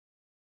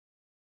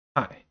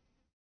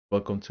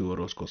Welcome to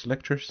Orozco's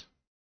Lectures.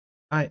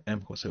 I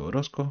am Jose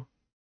Orozco,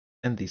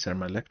 and these are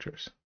my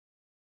lectures.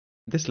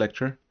 This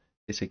lecture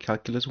is a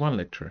Calculus 1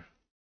 lecture.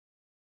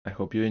 I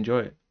hope you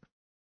enjoy it.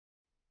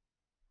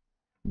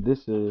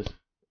 This is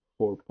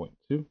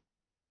 4.2,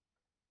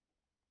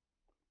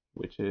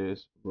 which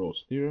is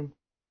Rolle's theorem.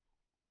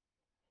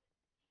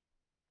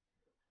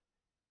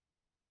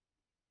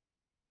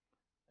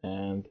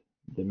 And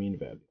the mean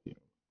value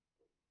theorem.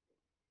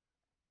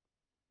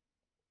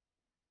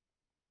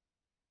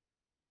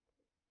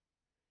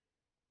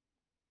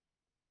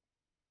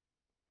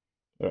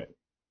 All right,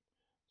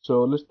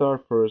 so let's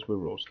start first with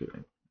Rolle's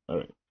theorem. All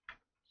right,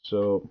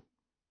 so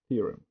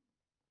theorem,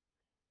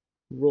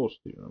 Rolle's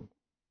theorem.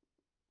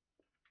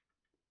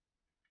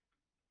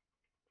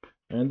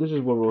 And this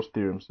is what Rolle's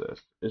theorem says.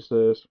 It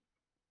says,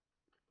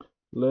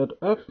 let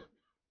f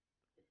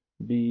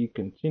be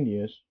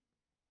continuous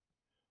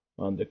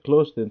on the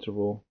closed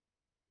interval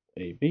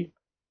AB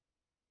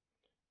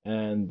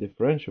and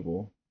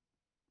differentiable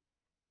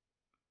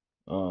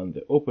on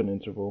the open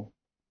interval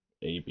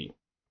AB.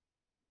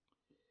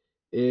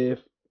 If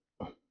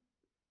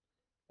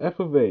f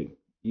of A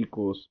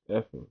equals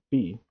f of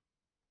B,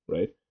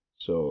 right?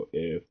 So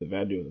if the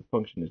value of the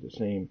function is the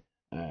same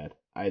at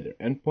either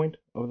endpoint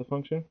of the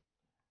function,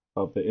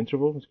 of the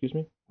interval,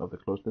 of the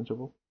closed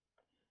interval,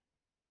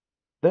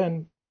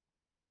 then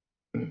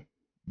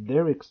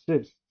there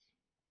exists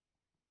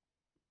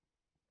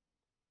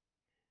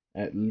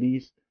at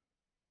least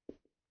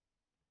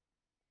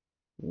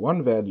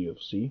one value of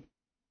C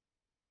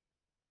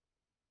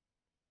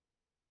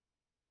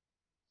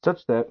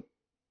such that,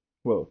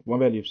 well, one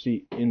value of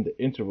C in the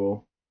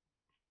interval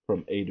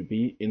from A to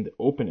B, in the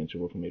open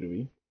interval from A to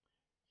B,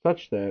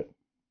 such that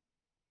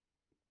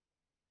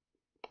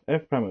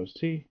f prime of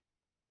C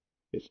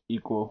is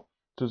equal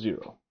to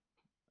 0.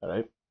 All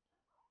right.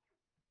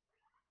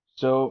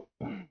 So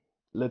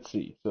let's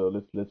see.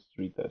 So let's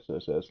read that. So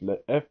it says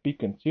let f be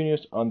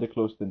continuous on the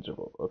closed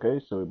interval. Okay.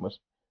 So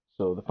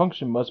the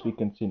function must be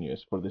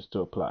continuous for this to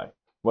apply.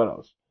 What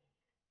else?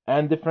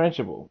 And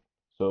differentiable.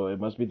 So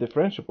it must be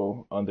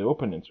differentiable on the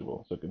open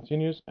interval. So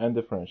continuous and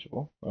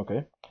differentiable.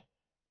 Okay.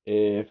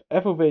 If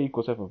f of A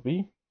equals f of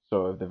B,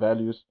 so if the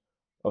values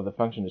of the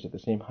function is at the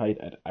same height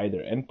at either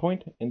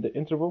endpoint in the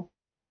interval,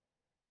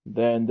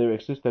 then there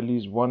exists at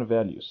least one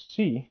value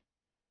C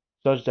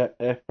such that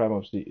f prime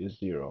of C is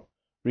 0.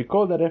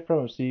 Recall that f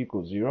prime of C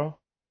equals 0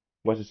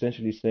 was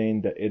essentially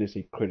saying that it is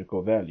a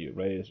critical value,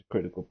 right? It is a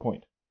critical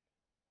point.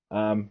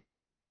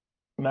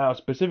 Now,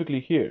 specifically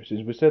here,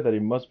 since we said that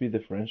it must be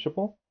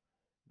differentiable,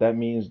 that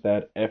means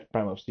that f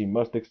prime of C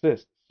must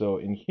exist. So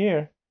in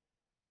here,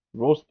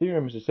 Rolle's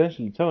theorem is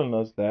essentially telling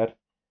us that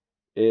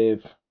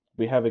if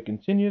we have a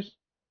continuous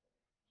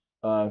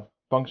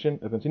function,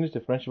 a continuous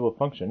differentiable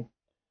function,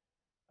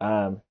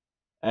 and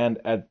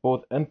at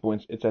both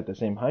endpoints it's at the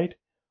same height,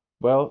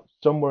 well,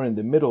 somewhere in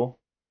the middle,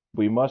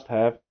 we must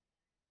have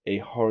a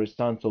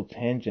horizontal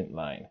tangent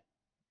line,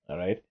 all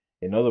right?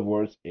 In other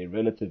words, a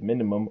relative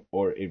minimum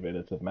or a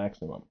relative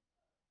maximum,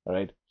 all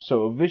right?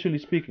 So visually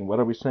speaking, what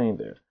are we saying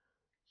there?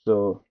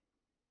 So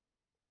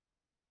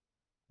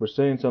we're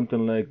saying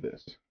something like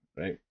this,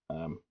 right?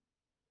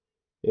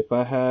 If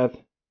I had,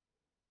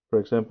 for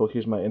example,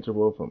 here's my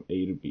interval from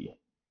A to B,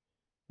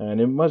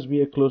 and it must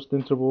be a closed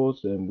interval,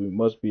 and we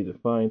must be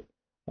defined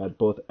at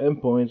both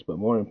endpoints, but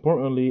more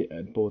importantly,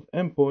 at both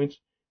endpoints,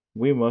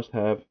 we must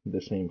have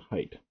the same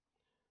height.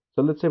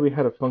 So let's say we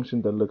had a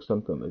function that looks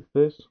something like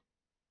this,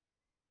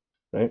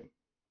 right?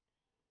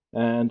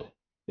 And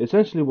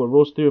essentially what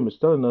Rolle's theorem is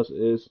telling us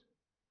is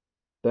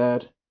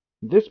that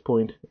this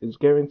point is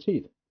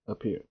guaranteed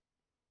up here.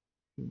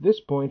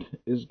 This point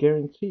is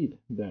guaranteed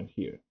down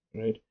here,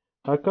 right?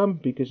 How come?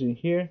 Because in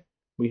here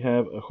we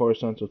have a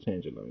horizontal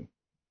tangent line,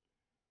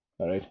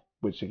 all right,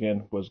 which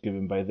again was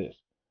given by this,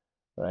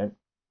 right?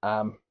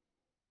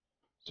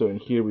 So in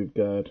here we've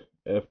got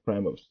f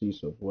prime of c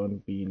sub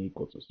 1 being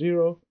equal to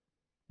 0,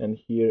 and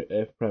here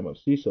f prime of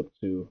c sub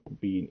 2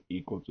 being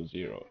equal to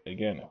 0.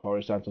 Again,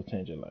 horizontal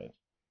tangent lines.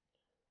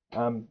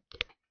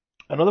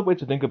 Another way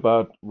to think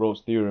about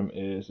Rolle's theorem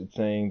is it's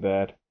saying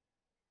that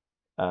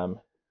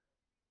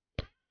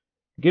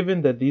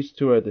given that these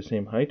two are at the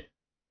same height,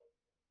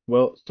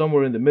 well,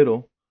 somewhere in the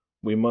middle,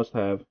 we must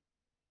have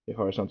a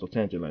horizontal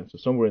tangent line. So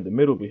somewhere in the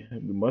middle, we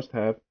must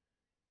have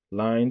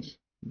lines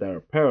that are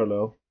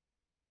parallel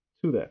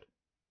to that,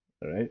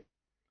 all right?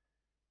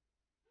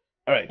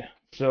 All right,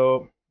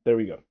 so there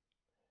we go.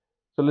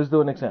 So let's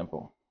do an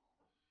example.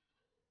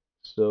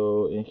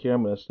 So in here,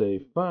 I'm going to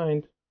say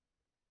find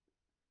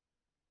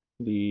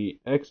the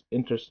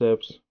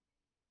x-intercepts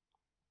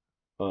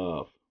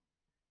of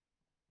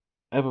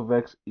f of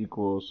x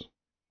equals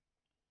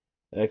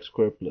x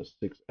squared plus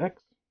 6x,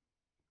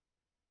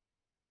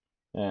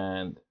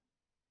 and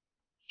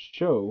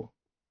show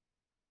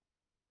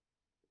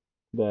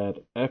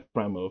that f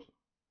prime of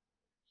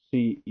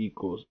c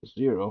equals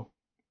 0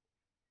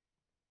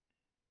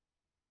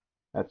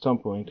 at some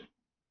point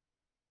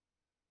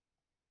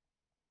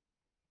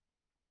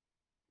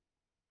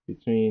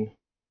between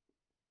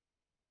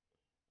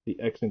the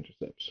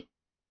x-intercepts.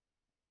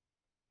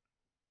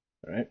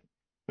 All right.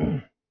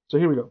 So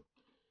here we go.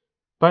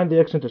 Find the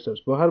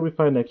x-intercepts. Well, how do we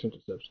find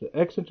x-intercepts? The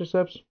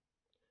x-intercepts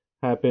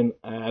happen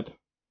at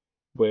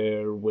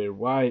where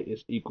y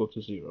is equal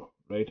to 0,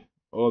 right?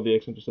 All the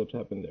x-intercepts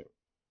happen there.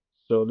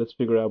 So let's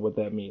figure out what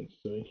that means.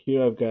 So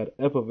here I've got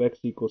f of x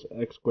equals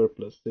x squared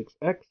plus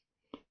 6x.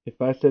 If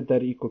I set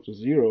that equal to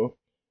 0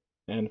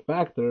 and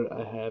factor,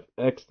 I have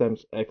x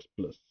times x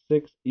plus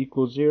 6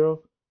 equals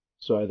 0.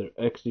 So either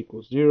x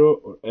equals 0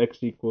 or x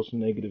equals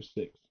negative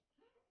 6.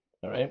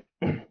 All right.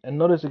 And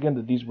notice again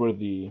that these were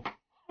the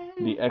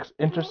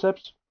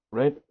x-intercepts,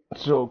 right?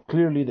 So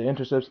clearly the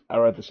intercepts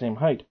are at the same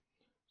height.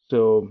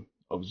 So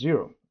of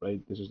 0,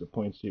 right? This is the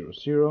point 0,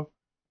 0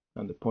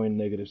 and the point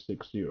negative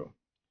 6, 0.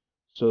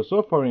 So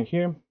far in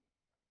here,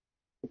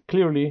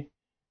 clearly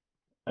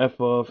f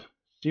of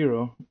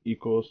 0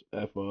 equals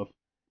f of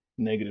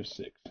negative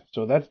 6.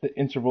 So that's the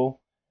interval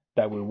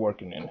that we're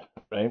working in,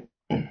 right?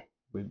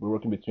 We're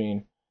working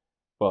between,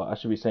 well, I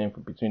should be saying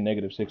between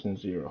negative 6 and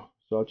 0.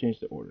 So I'll change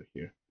the order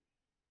here.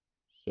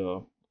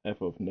 So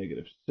f of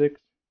negative 6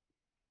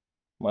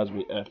 must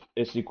be f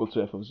is equal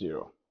to f of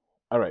 0.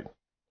 All right.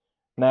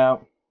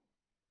 Now,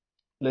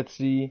 let's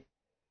see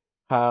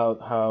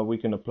how we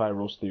can apply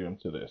Rolle's theorem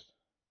to this.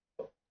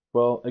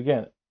 Well,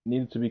 again,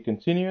 needed to be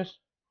continuous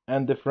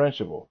and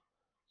differentiable.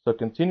 So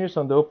continuous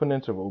on the open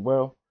interval.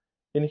 Well,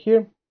 in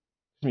here,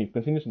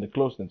 continuous in the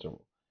closed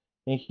interval.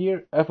 In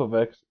here, f of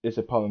x is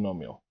a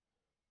polynomial.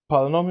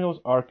 Polynomials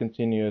are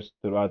continuous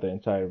throughout the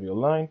entire real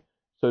line,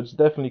 so it's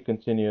definitely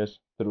continuous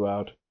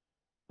throughout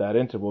that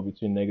interval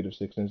between negative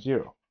 6 and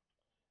 0.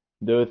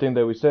 The other thing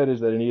that we said is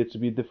that it needed to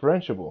be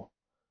differentiable.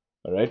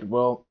 All right,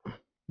 well,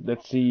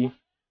 let's see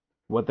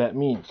what that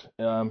means.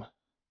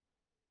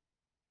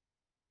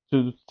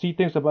 To see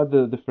things about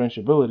the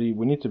differentiability,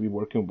 we need to be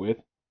working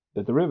with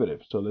the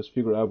derivative. So let's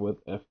figure out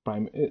what f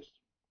prime is.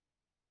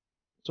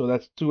 So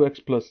that's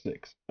 2x plus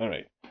 6. All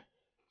right.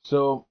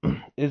 So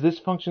is this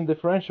function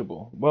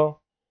differentiable?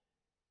 Well,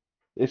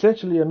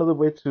 essentially another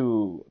way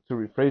to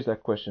rephrase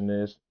that question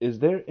is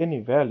there any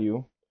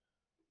value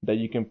that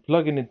you can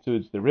plug in into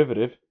its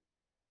derivative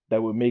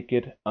that would make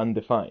it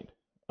undefined?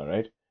 All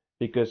right.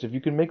 Because if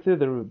you can make the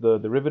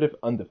derivative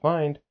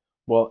undefined,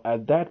 well,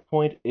 at that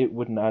point, it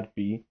would not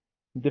be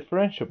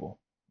differentiable.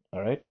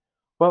 All right.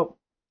 Well,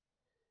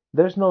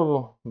 there's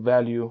no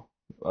value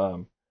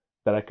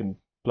that I can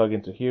plug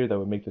into here that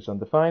would make this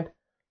undefined.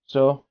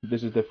 So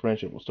this is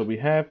differentiable. So we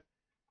have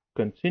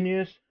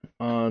continuous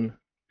on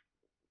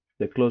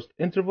the closed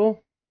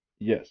interval.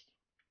 Yes.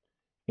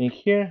 In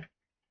here,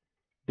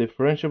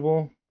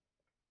 differentiable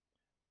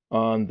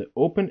on the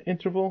open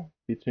interval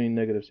between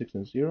negative 6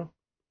 and 0.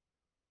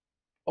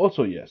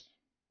 Also yes,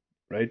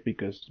 right?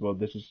 Because, well,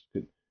 this is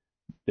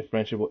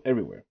differentiable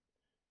everywhere.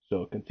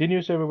 So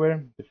continuous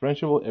everywhere,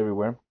 differentiable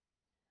everywhere.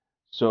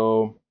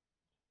 So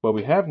what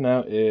we have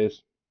now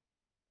is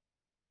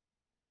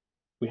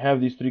we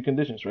have these three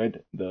conditions, right?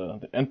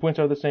 The endpoints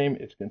are the same,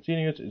 it's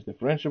continuous, it's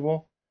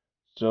differentiable.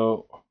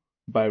 So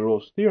by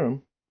Rolle's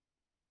theorem,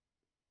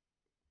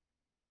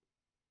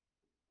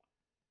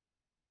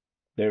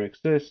 there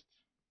exists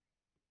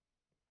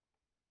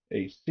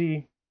a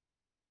c,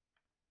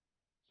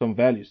 some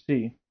value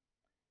c,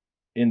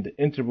 in the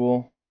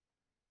interval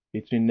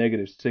between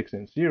negative 6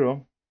 and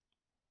 0,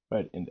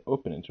 right, in the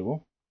open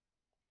interval,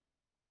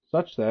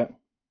 such that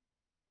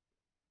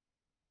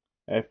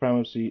f prime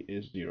of c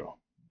is 0.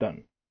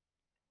 Done.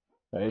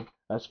 Right?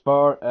 As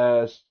far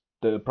as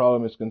the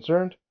problem is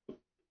concerned,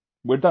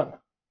 we're done.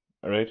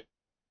 All right?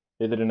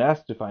 It didn't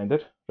ask to find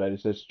it, right?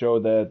 It says show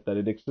that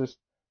it exists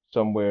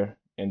somewhere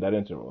in that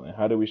interval. And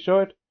how do we show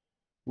it?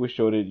 We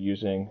showed it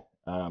using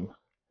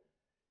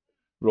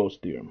Rolle's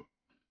theorem,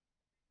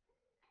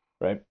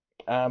 right?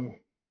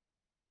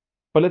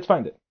 But let's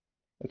find it.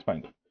 Let's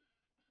find it.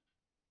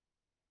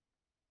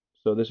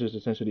 So this is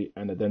essentially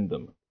an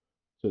addendum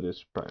to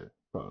this prior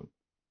problem.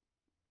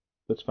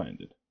 Let's find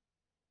it.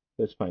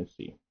 Let's find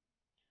c.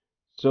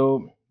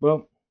 So,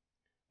 well,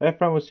 f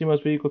prime of c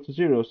must be equal to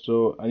 0,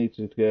 so I need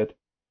to get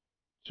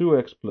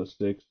 2x plus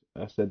 6.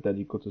 I set that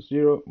equal to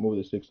 0, move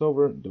the 6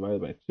 over,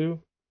 divide by 2.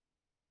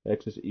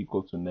 X is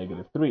equal to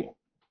negative 3.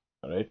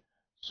 All right.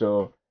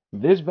 So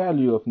this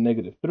value of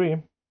negative 3,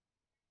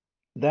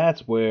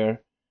 that's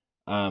where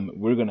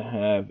we're going to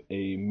have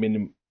a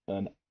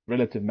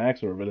relative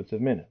max or a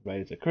relative min, right?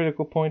 It's a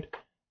critical point,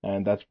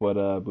 and that's what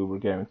we were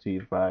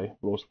guaranteed by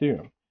Rolle's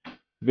theorem.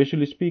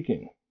 Visually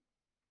speaking,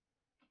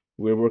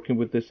 we're working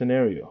with this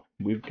scenario.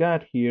 We've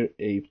got here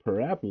a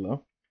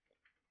parabola,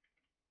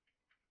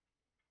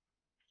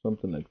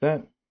 something like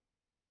that,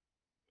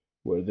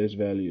 where this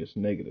value is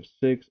negative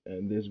 6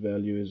 and this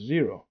value is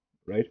 0,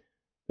 right?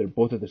 They're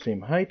both at the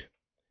same height.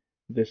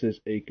 This is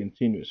a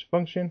continuous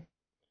function.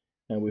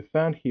 And we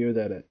found here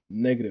that at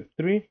negative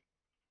 3,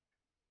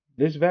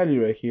 this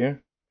value right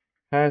here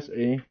has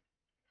a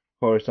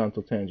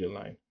horizontal tangent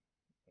line,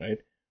 right?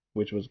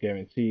 Which was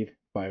guaranteed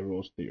by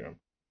Rolle's theorem.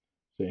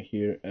 So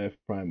here f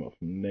prime of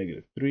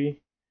negative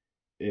 3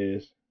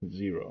 is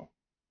 0,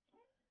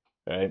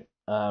 right?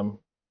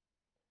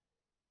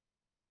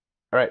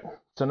 All right,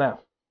 so now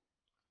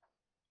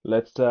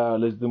let's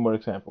do more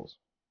examples.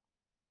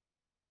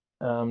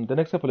 The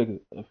next couple of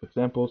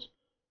examples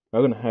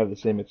are going to have the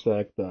same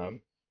exact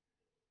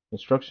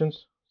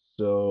instructions.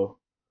 So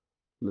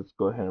let's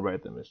go ahead and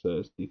write them. It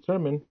says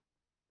determine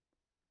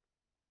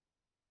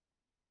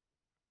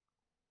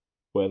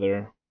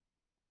whether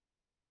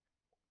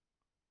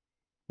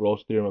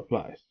Rolle's theorem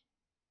applies.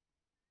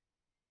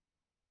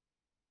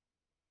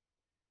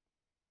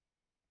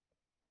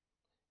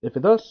 If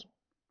it does,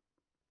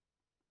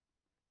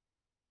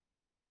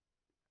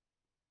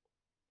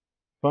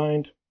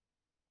 find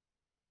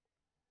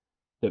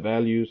the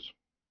values,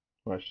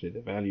 or I should say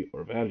the value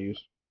or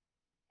values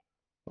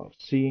of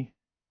C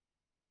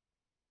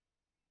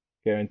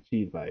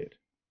guaranteed by it.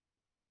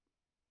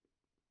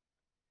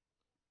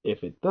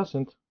 If it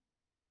doesn't,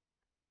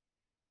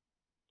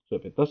 so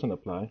if it doesn't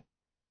apply,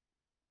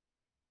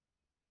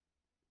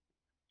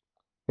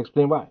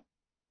 explain why.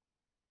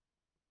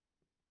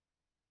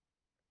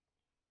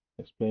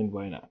 Explain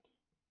why not.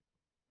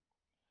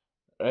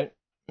 All right.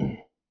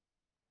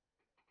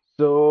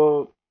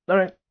 So, all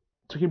right.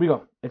 So here we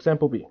go.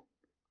 Example B.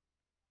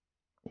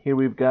 Here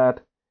we've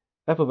got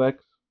f of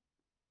x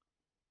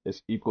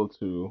is equal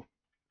to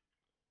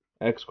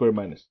x squared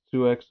minus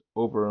 2x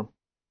over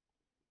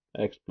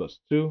x plus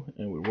 2,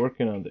 and we're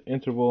working on the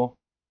interval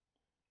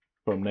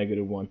from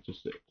 -1 to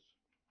 6.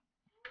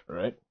 All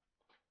right.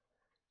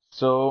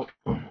 So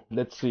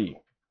let's see.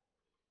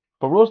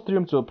 For Rolle's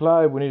theorem to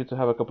apply, we need to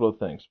have a couple of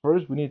things.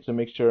 First, we need to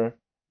make sure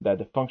that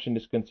the function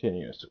is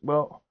continuous.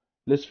 Well,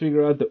 let's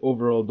figure out the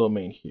overall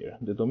domain here.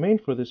 The domain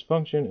for this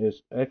function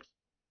is x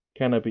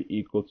cannot be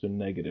equal to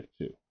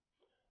 -2.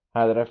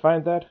 How did I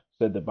find that?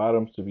 Set the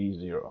bottom to be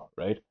 0,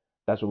 right?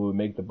 That's what we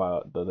make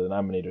the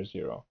denominator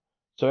 0.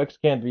 So x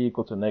can't be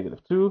equal to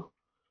 -2.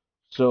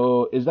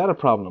 So is that a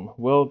problem?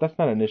 Well, that's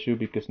not an issue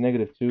because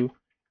 -2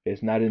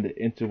 is not in the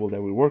interval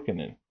that we're working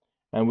in.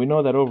 And we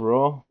know that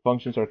overall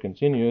functions are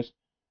continuous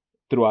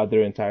throughout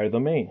their entire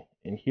domain.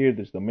 And here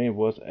this domain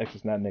was x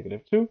is not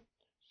 -2,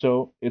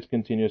 so it's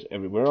continuous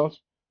everywhere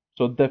else.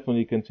 So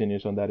definitely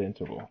continuous on that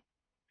interval.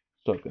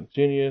 So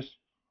continuous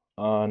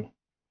on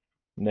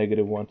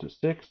 -1 to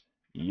 6,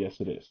 yes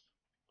it is.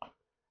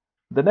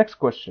 The next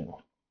question,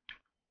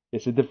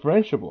 is it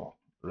differentiable,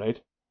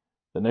 right?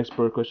 The next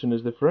part question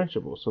is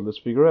differentiable, so let's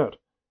figure out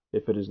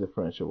if it is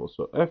differentiable.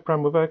 So f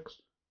prime of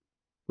x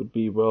would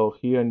be, well,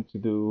 here I need to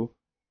do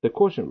the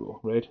quotient rule,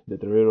 right? The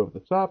derivative of the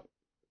top,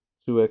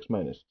 2x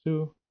minus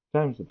 2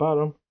 times the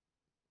bottom,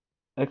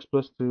 x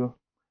plus 2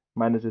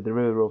 minus the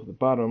derivative of the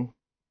bottom,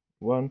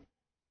 1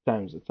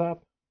 times the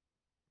top,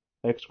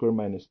 x squared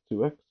minus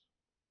 2x,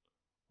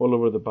 all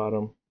over the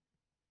bottom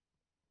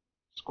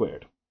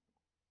squared.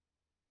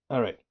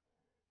 All right,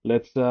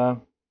 let's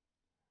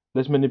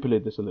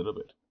manipulate this a little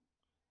bit.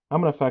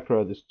 I'm going to factor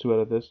out this 2 out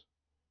of this,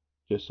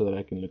 just so that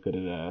I can look at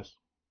it as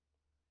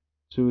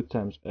 2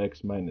 times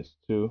x minus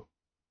 2,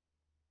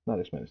 not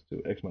x minus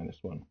 2, x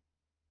minus 1.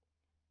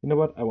 You know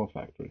what? I won't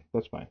factor it.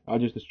 That's fine. I'll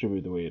just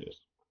distribute the way it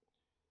is.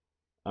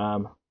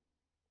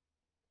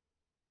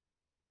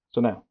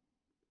 So now,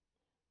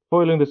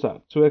 foiling this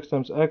out, 2x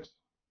times x,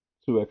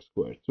 2x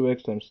squared.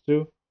 2x times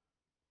 2,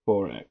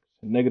 4x.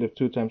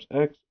 -2 times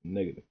x,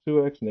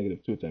 -2x,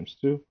 -2 times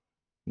 2,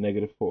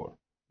 -4.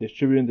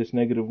 Distributing this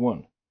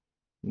 -1,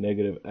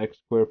 -x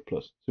squared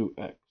plus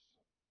 2x.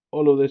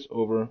 All of this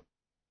over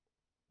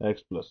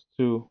x plus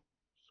 2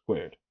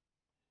 squared.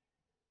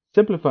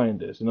 Simplifying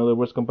this, in other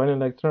words, combining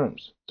like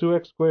terms,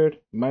 2x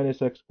squared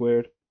minus x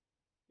squared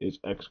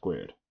is x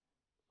squared.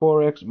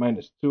 4x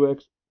minus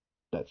 2x,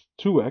 that's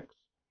 2x,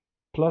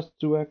 plus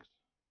 2x,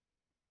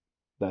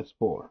 that's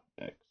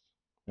 4x,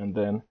 and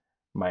then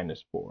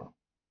minus 4.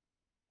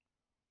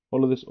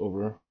 All of this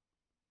over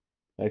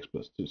x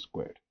plus 2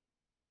 squared.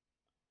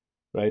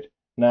 Right?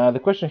 Now, the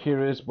question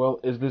here is, well,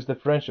 is this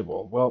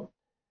differentiable? Well,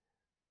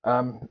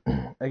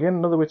 again,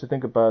 another way to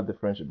think about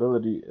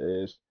differentiability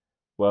is,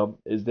 well,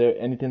 is there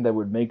anything that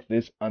would make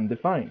this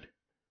undefined?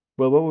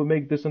 Well, what would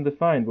make this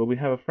undefined? Well, we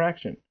have a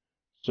fraction.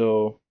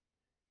 So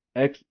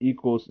x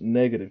equals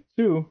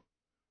 -2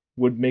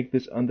 would make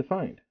this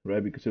undefined,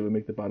 right? Because it would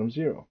make the bottom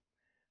 0.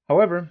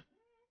 However,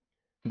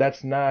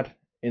 that's not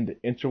in the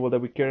interval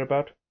that we care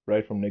about,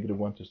 right? From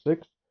 -1 to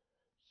 6.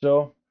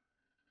 So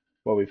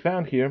what we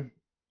found here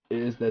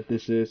is that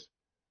this is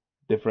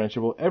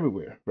differentiable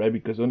everywhere, right?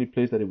 Because the only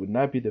place that it would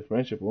not be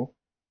differentiable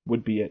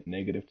would be at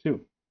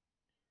 -2.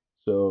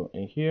 So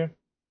in here,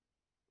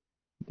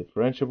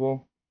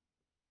 differentiable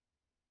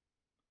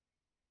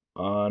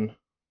on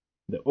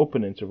the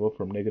open interval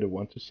from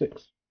 -1 to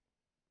 6.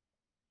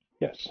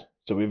 Yes,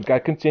 so we've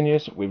got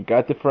continuous, we've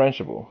got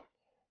differentiable.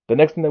 The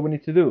next thing that we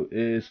need to do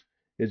is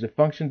a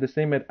function the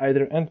same at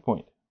either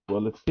endpoint?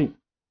 Well, let's see.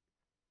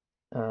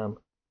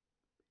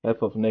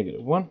 F of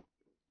 -1,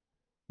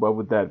 what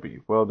would that be?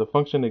 Well, the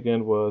function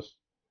again was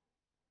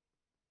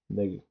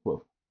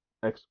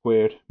x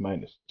squared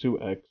minus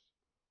 2x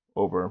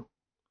over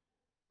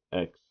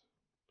x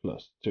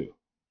plus 2.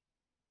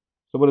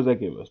 So what does that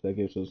give us? That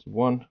gives us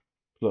 1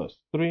 plus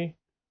 3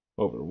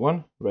 over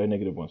 1, right?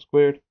 Negative 1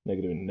 squared,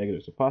 negative and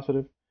negative is a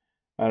positive.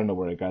 I don't know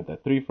where I got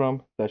that 3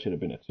 from. That should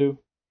have been a 2.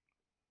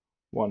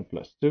 1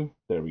 plus 2,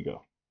 there we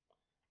go.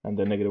 And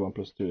then negative 1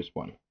 plus 2 is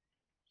 1.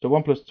 So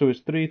 1 plus 2 is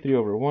 3, 3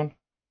 over 1,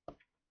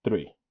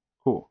 3.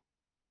 Cool.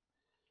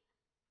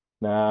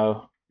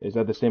 Now, is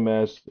that the same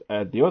as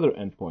at the other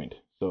endpoint?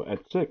 So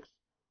at 6,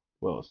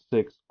 well,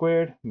 6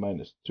 squared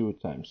minus 2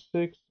 times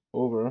 6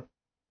 over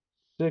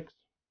 6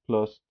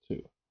 plus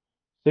 2.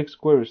 6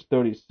 squared is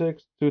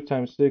 36, 2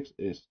 times 6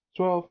 is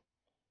 12,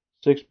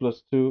 6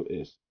 plus 2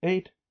 is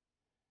 8,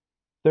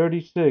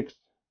 36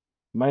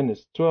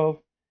 minus 12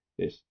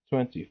 is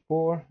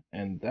 24,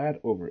 and that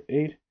over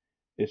 8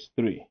 is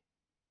 3.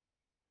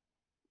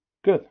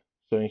 Good.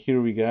 So in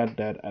here we got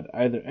that at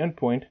either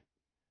endpoint,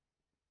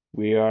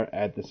 we are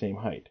at the same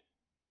height.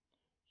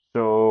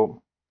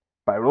 So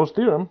by Rolle's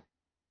theorem,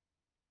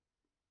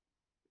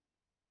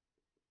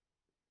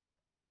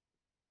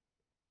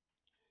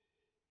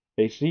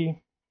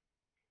 AC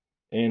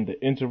in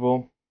the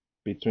interval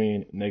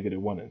between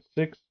negative 1 and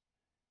 6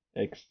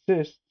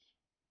 exists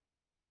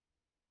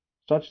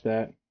such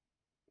that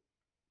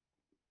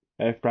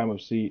f prime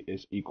of c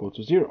is equal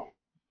to 0.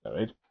 All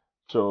right.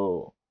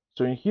 So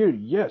in here,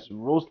 yes,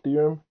 Rolle's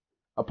theorem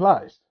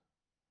applies.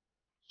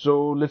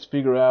 So let's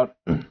figure out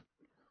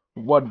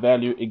what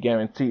value it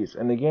guarantees.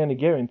 And again, it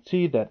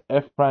guarantees that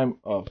f prime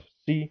of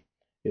c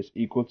is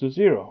equal to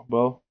 0.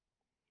 Well,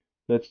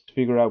 let's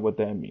figure out what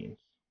that means.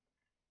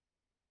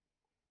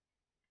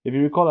 If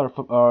you recall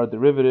our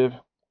derivative,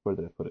 where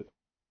did I put it?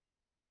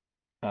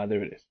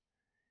 There it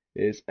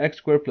is x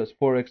squared plus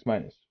 4x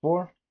minus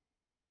 4.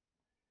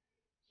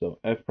 So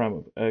f prime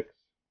of x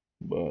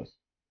was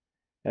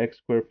x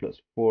squared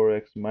plus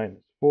 4x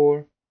minus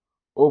 4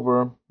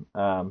 over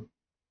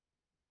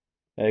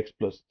x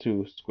plus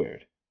 2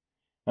 squared.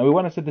 And we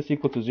want to set this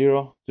equal to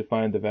 0 to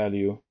find the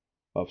value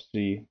of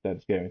c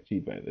that's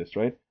guaranteed by this,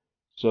 right?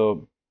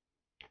 So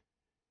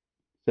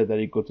set that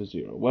equal to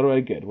 0. What do I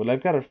get? Well,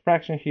 I've got a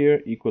fraction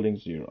here equaling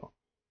 0.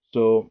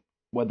 So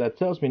what that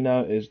tells me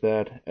now is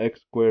that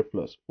x squared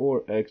plus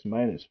 4x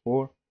minus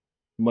 4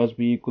 must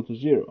be equal to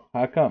 0.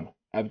 How come?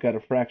 I've got a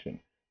fraction.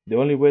 The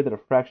only way that a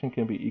fraction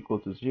can be equal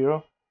to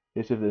 0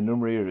 is if the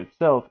numerator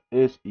itself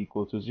is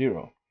equal to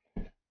 0.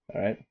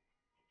 All right.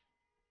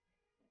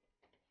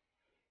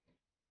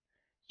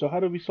 So how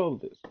do we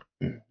solve this?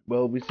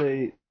 Well, we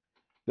say,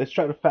 let's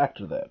try to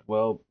factor that.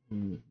 Well,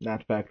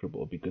 not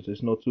factorable because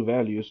there's no two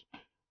values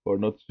or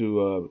no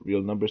two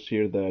real numbers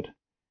here that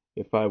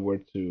if I were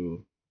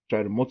to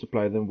try to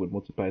multiply them would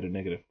multiply to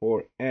negative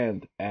 4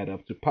 and add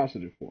up to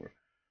positive 4,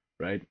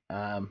 right?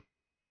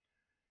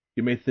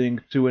 You may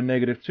think 2 and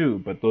negative 2,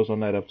 but those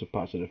don't add up to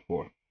positive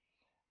 4,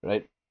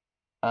 right?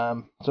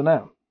 So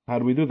now, how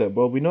do we do that?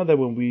 Well, we know that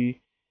when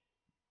we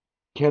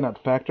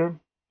cannot factor,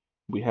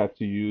 we have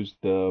to use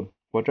the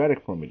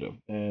quadratic formula.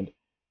 And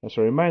as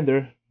a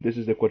reminder, this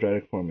is the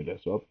quadratic formula.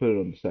 So I'll put it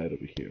on the side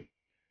over here.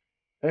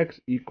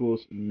 X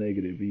equals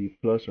negative b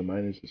plus or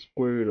minus the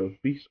square root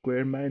of b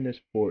squared minus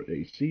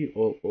 4ac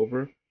all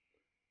over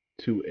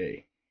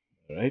 2a.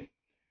 All right,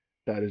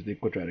 that is the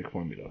quadratic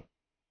formula.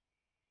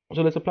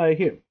 So let's apply it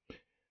here.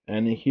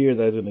 And in here,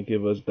 that's going to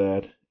give us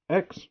that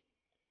x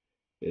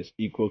is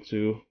equal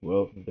to,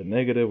 well, the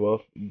negative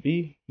of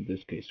b, in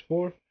this case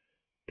 4,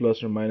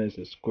 plus or minus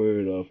the square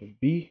root of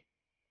b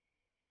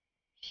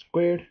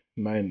squared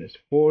minus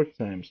 4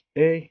 times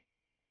a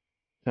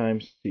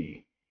times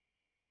c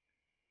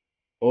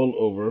all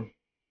over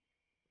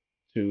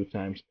 2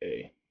 times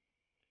a.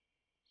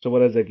 So what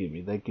does that give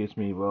me? That gives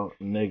me, well,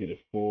 negative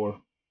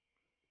 4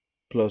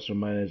 plus or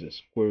minus the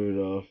square root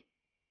of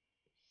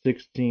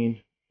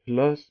 16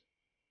 plus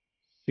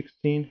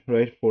 16,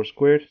 right? 4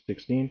 squared,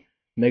 16.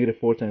 Negative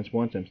 4 times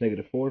 1 times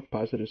negative 4,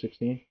 positive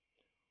 16.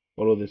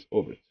 All of this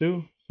over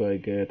 2. So I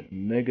get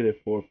negative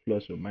 4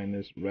 plus or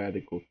minus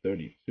radical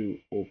 32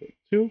 over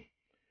 2,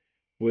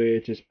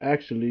 which is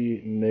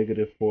actually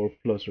negative 4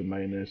 plus or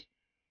minus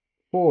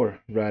 4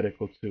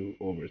 radical 2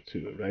 over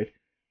 2, right?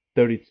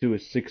 32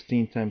 is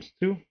 16 times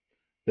 2.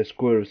 The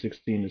square root of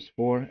 16 is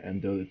 4,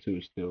 and the other 2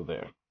 is still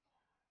there.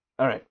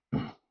 All right,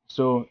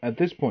 so at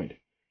this point,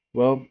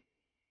 well,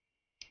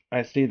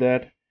 I see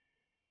that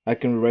I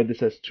can rewrite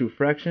this as two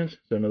fractions.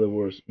 So in other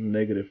words,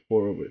 negative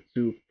 4 over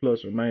 2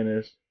 plus or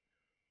minus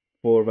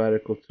 4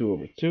 radical 2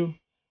 over 2.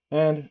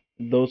 And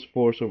those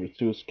 4's over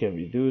 2's can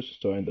reduce.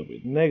 So I end up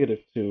with negative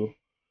 2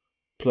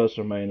 plus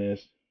or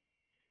minus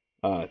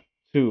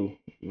 2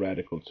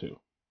 radical 2.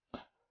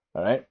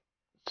 All right.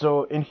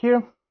 So in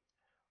here,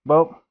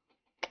 well,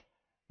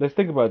 let's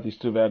think about these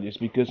two values,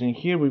 because in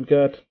here we've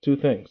got two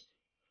things.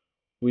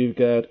 We've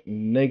got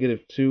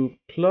negative 2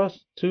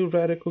 plus 2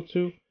 radical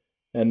 2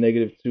 and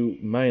negative 2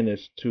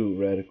 minus 2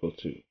 radical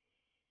 2.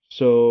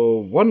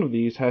 So one of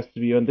these has to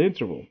be on the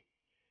interval.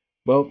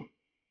 Well,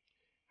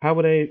 how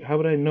would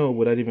I know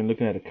without even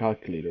looking at a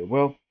calculator?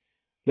 Well,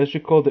 let's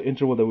recall the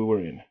interval that we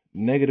were in,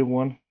 negative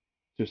 1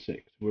 to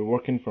 6. We're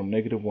working from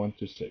negative 1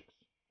 to 6.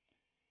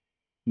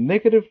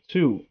 Negative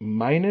 2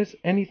 minus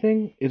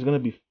anything is going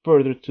to be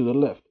further to the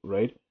left,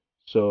 right?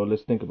 So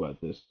let's think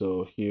about this.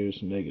 So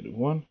here's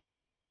 -1,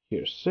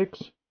 here's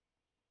 6,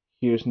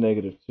 here's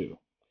 -2.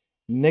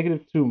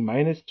 -2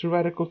 minus 2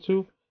 radical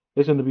 2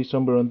 is going to be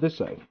somewhere on this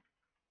side,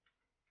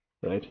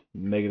 right?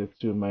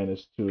 -2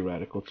 minus 2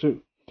 radical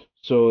 2.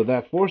 So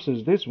that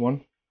forces this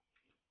one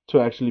to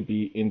actually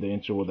be in the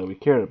interval that we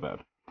care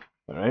about,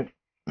 all right?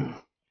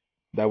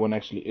 That one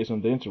actually is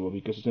on the interval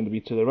because it's going to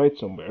be to the right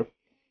somewhere.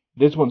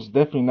 This one's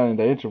definitely not in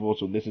the interval,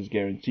 so this is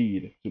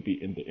guaranteed to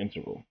be in the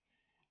interval.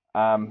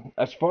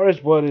 As far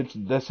as what its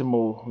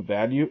decimal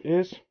value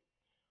is,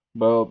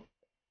 well,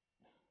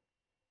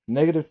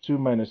 -2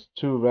 minus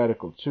 2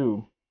 radical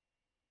 2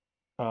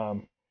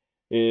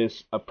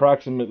 is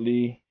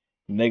approximately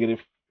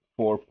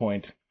 -4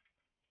 point.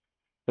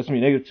 That's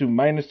me, -2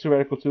 minus 2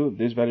 radical 2.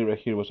 This value right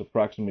here was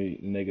approximately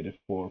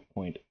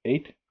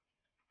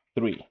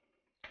 -4.83.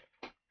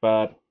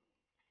 But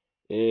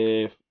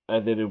if I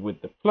did it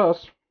with the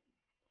plus,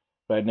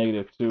 right,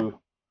 -2,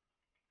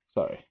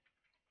 sorry,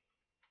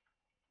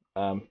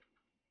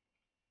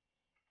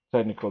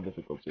 technical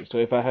difficulty. So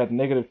if I had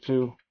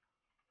 -2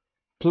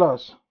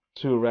 plus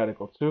 2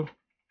 radical 2,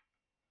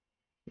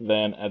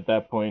 then at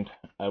that point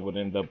I would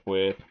end up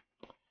with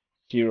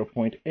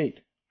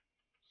 0.8.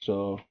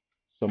 So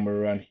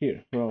somewhere around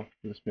here. Well,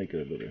 let's make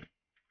it a little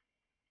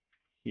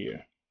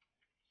here.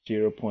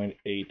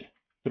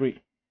 0.83.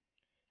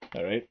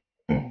 All right.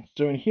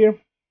 So in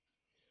here,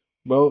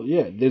 well,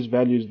 yeah, this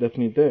value is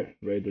definitely there,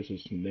 right? This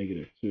is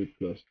 -2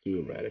 plus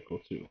 2 radical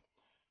 2.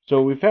 So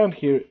what we found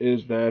here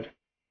is that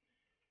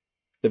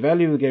the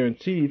value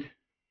guaranteed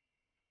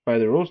by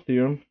the Rolle's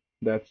theorem,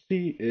 that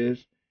C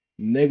is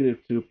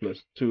 -2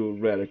 plus 2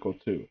 radical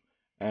 2,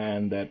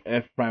 and that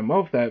f prime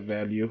of that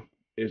value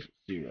is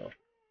 0,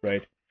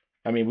 right?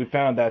 I mean, we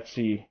found that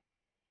C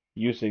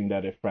using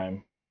that f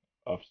prime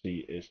of C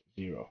is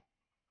 0.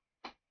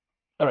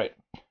 All right,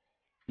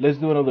 let's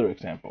do another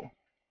example.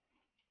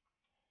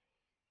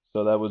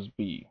 So that was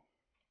B.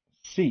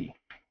 C.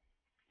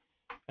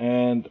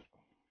 And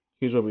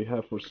here's what we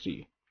have for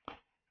C.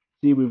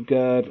 C, we've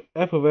got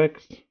f of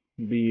x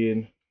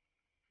being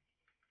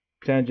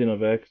tangent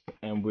of x,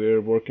 and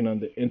we're working on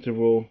the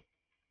interval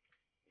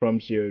from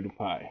 0 to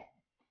pi.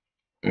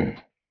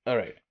 All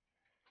right,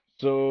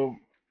 so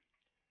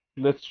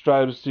let's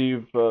try to see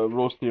if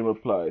Rolle's theorem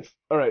applies.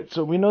 All right,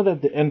 so we know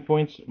that the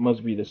endpoints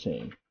must be the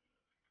same.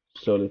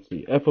 So let's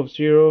see, f of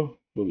 0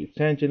 will be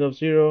tangent of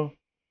 0,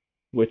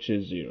 which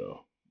is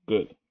 0.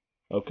 Good.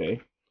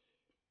 Okay.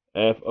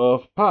 F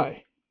of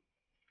pi.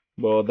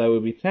 Well, that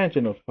would be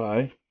tangent of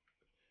pi,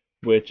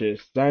 which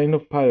is sine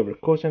of pi over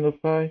cosine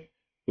of pi,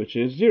 which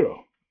is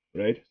 0,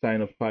 right?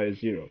 Sine of pi is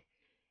 0,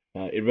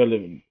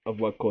 irrelevant of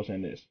what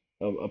cosine is.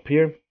 Up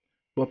here,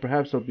 well,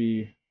 perhaps I'll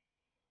be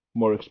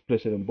more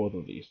explicit in both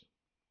of these.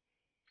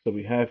 So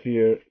we have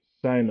here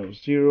sine of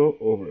 0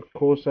 over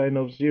cosine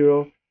of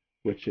 0,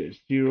 which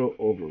is 0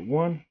 over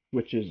 1,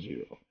 which is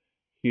 0.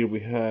 Here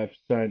we have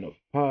sine of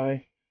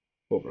pi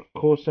over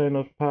cosine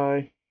of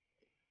pi,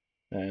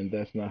 and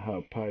that's not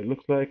how pi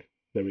looks like.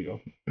 There we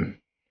go.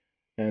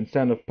 And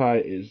sine of pi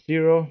is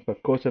 0,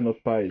 but cosine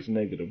of pi is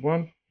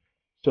 -1.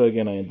 So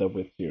again, I end up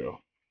with 0.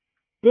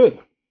 Good.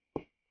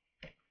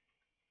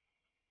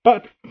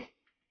 But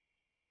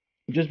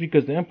just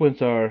because the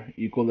endpoints are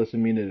equal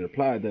doesn't mean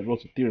that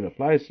Rolle's theorem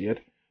applies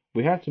yet.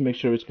 We have to make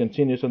sure it's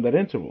continuous on that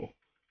interval.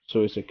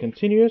 So is it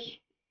continuous?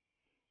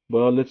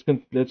 Well, let's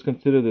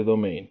consider the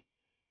domain.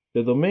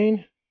 The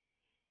domain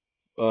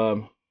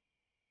of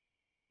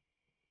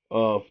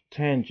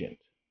tangent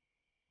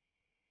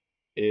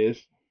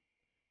is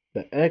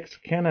that x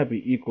cannot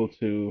be equal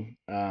to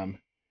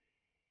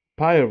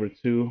pi over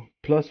 2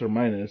 plus or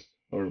minus,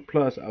 or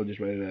plus, I'll just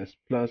write it as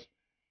plus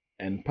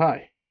n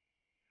pi,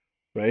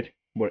 right?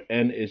 Where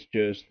n is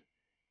just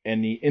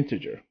any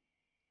integer.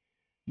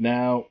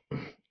 Now,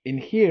 in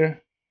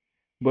here,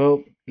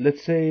 well,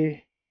 let's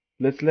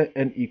let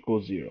n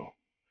equal 0.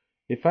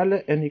 If I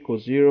let n equal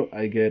 0,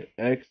 I get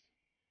x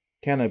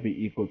cannot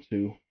be equal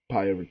to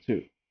pi over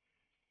 2.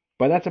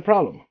 But that's a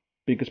problem,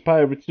 because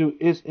pi over 2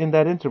 is in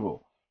that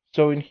interval.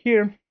 So in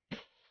here,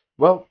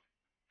 well,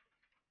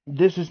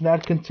 this is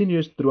not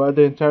continuous throughout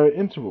the entire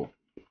interval.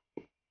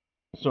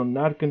 So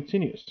not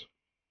continuous,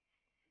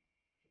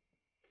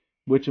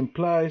 which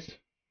implies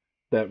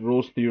that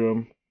Rolle's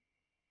theorem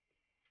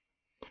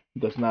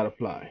does not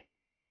apply.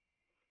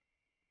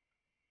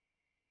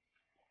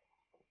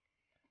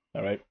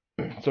 All right.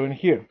 So in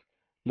here,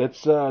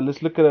 let's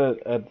look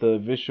at the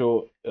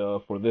visual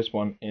for this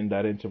one in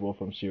that interval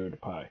from 0 to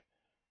pi.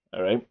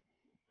 All right.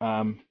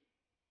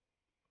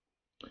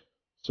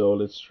 So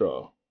let's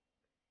draw.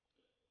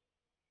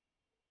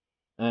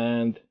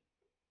 And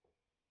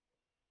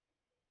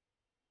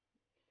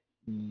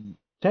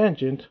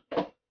tangent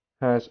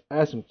has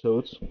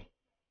asymptotes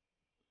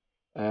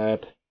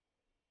at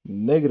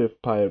 -pi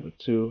over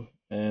 2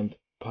 and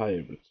pi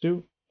over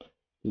 2.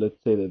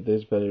 Let's say that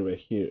this value right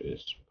here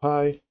is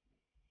pi.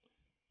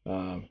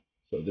 So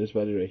this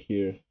value right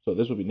here, so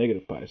this will be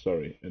 -pi,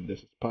 sorry, and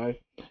this is pi.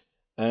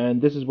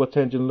 And this is what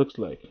tangent looks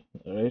like,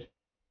 all right?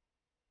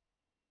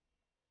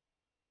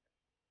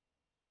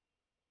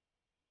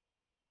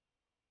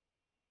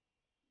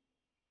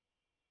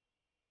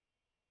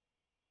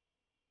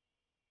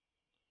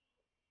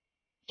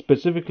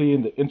 specifically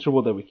in the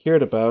interval that we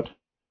cared about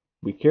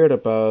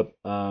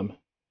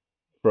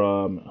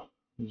from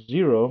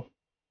 0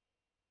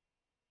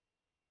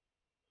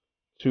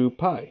 to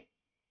pi,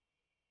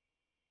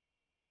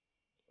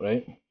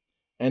 right?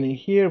 And in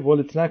here, well,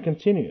 it's not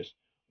continuous.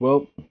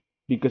 Well,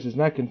 because it's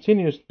not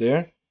continuous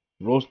there,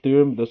 Rolle's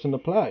theorem doesn't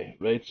apply,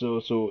 right?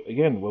 So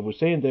again, what we're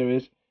saying there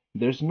is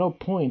there's no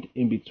point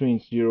in between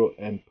 0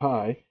 and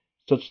pi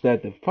such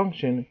that the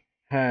function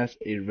has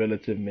a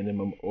relative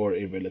minimum or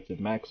a relative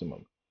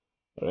maximum,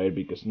 right?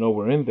 Because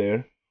nowhere in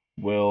there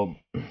will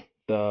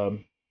the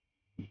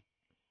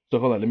so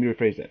hold on, let me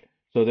rephrase that.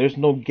 So there's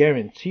no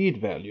guaranteed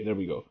value. There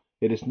we go.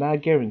 It is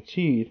not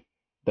guaranteed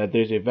that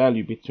there's a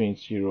value between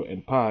 0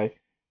 and pi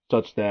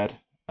such that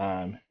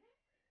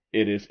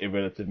it is a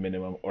relative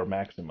minimum or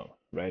maximum,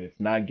 right? It's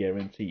not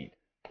guaranteed.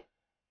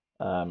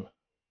 And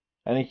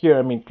in here,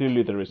 I mean,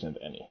 clearly there isn't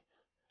any.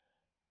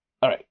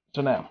 All right,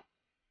 so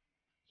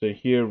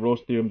here,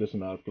 Rolle's theorem does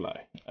not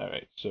apply. All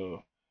right,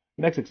 so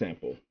next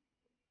example,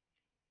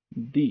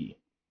 D.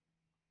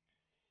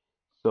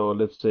 So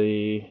let's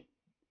say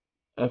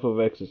f of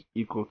x is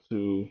equal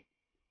to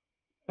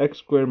x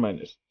squared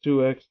minus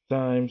 2x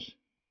times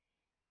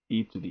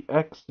e to the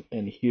x,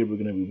 and here we're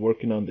going to be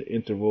working on the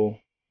interval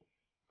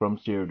from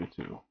 0 to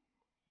 2.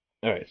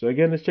 All right, so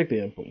again, let's check the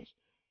endpoints,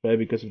 right?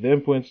 Because if the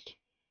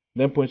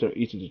endpoints are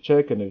easy to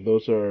check, and if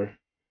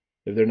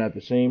they're not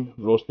the same,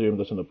 Rolle's theorem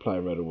doesn't apply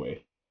right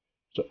away.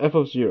 So f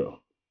of 0,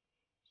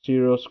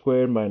 0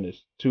 squared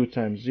minus 2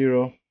 times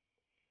 0,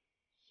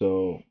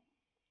 so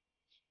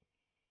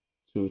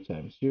 2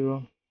 times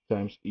 0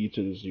 times e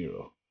to the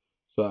 0.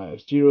 So I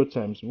have 0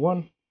 times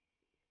 1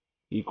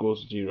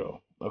 equals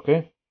 0,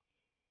 okay?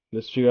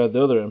 Let's figure out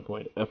the other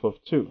endpoint, f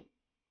of 2.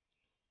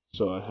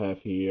 So I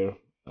have here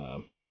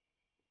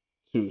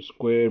 2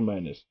 squared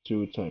minus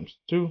 2 times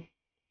 2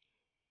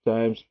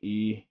 times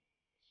e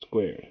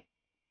squared.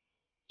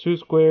 2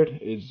 squared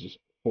is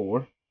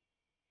 4.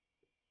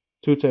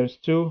 2 times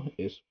 2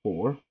 is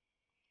 4.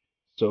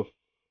 So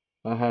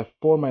I have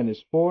 4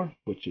 minus 4,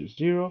 which is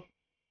 0,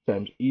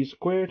 times e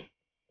squared,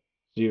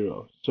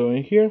 0. So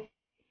in here,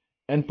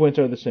 endpoints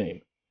are the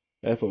same.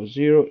 F of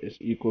 0 is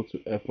equal to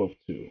f of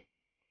 2,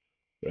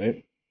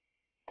 right?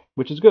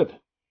 Which is good.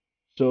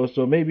 So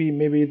maybe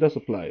it does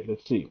apply.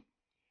 Let's see.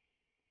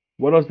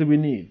 What else do we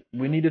need?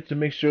 We needed to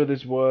make sure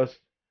this was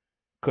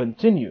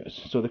continuous.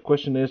 So the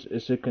question is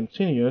it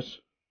continuous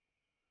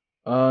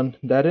on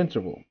that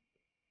interval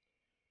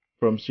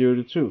from 0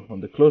 to 2,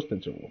 on the closed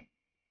interval?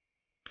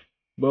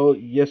 Well,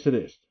 yes it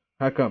is.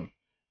 How come?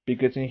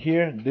 Because in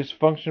here, this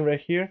function right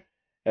here,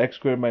 x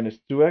squared minus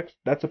 2x,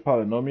 that's a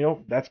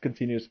polynomial. That's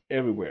continuous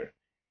everywhere.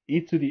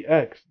 E to the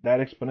x, that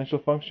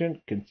exponential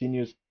function,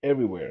 continues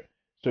everywhere.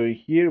 So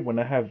here, when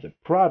I have the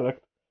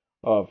product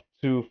of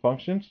two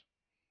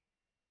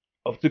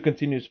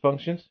continuous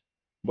functions,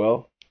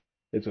 well,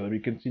 it's going to be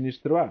continuous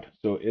throughout.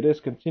 So it is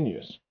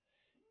continuous.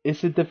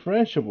 Is it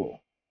differentiable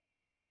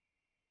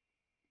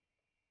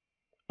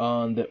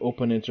on the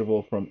open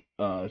interval from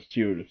 0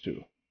 to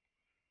 2?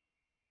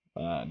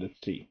 Let's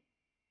see.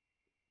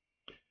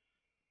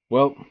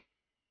 Well,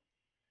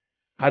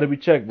 how do we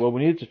check? Well,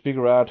 we need to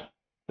figure out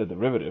the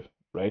derivative,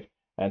 right?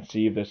 And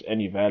see if there's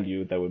any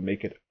value that would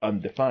make it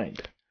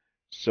undefined.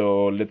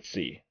 So let's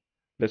see.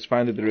 Let's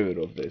find the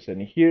derivative of this.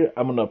 And here,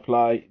 I'm going to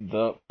apply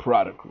the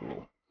product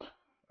rule,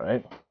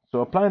 right?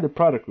 So applying the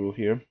product rule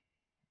here,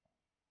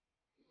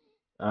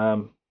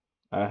 I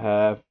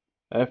have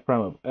f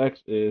prime of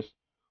x is,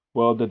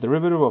 well, the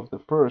derivative of the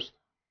first,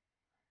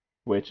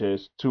 which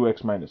is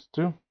 2x minus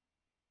 2,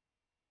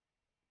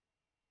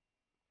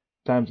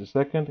 times the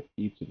second,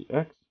 e to the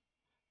x,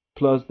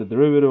 plus the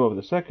derivative of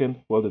the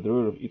second, well, the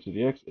derivative of e to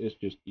the x is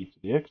just e to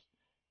the x,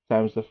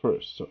 times the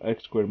first, so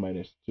x squared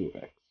minus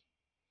 2x.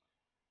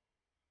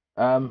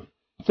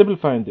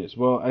 Simplifying this,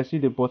 well, I see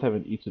they both have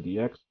an e to the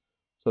x,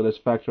 so let's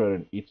factor out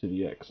an e to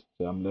the x.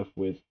 So I'm left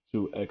with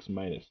 2x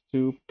minus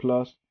 2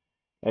 plus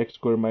x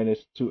squared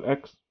minus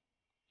 2x.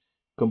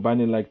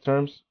 Combining like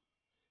terms,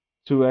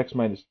 2x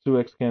minus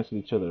 2x cancel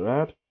each other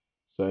out,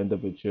 so I end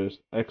up with just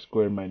x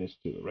squared minus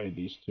 2, right?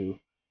 These two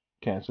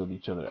cancel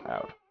each other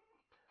out.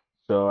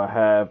 So I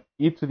have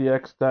e to the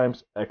x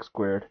times x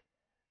squared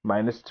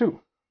minus 2.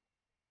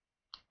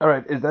 All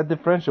right, is that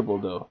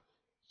differentiable though?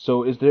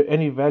 So is there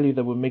any value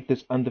that would make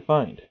this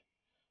undefined?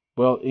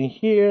 Well, in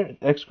here,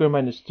 x squared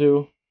minus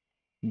 2,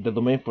 the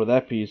domain for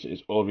that piece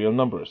is all real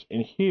numbers.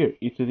 In here,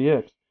 e to the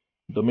x,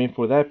 domain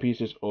for that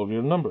piece is all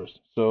real numbers.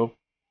 So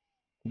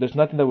there's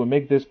nothing that would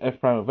make this f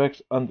prime of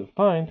x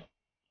undefined.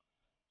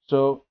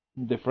 So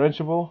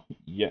differentiable,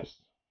 yes.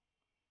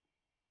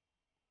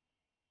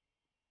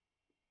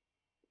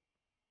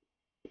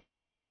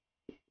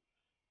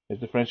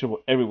 It's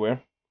differentiable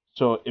everywhere.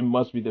 So it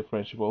must be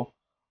differentiable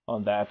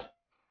on that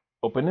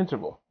open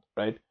interval,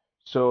 right?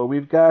 So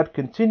we've got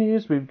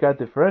continuous, we've got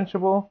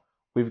differentiable,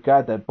 we've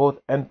got that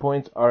both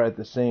endpoints are at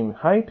the same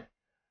height,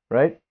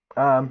 right?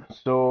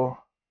 So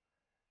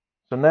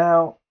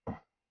now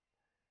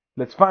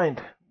let's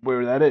find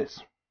where that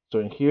is. So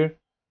in here,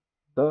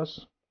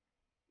 thus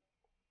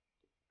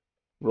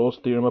Rolle's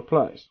theorem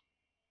applies.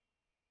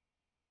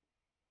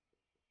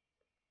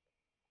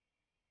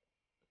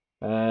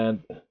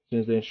 And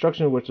since the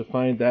instruction were to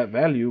find that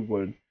value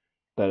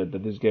that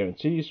this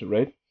guarantees,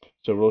 right?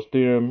 So Rolle's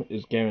theorem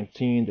is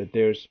guaranteeing that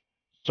there's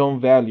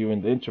some value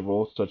in the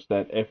interval such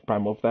that f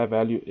prime of that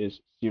value is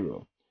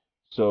 0.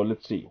 So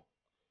let's see.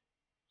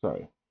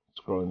 Sorry,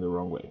 scrolling the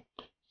wrong way.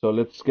 So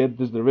let's get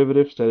this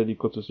derivative, set it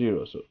equal to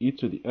 0. So e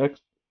to the x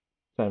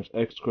times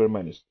x squared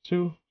minus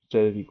 2,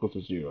 set it equal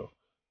to 0.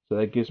 So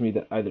that gives me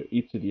that either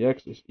e to the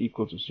x is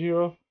equal to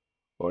 0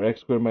 or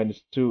x squared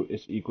minus 2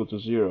 is equal to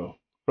 0.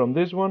 From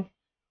this one,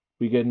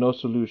 we get no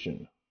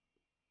solution,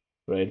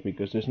 right?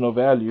 Because there's no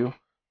value,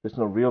 there's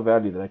no real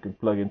value that I can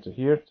plug into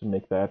here to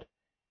make that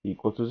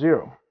equal to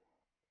 0.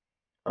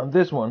 On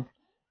this one,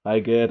 I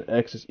get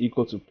x is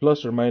equal to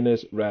plus or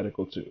minus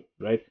radical 2,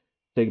 right?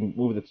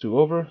 Move the 2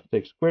 over,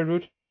 take square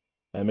root,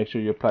 and make sure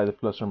you apply the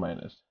plus or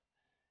minus.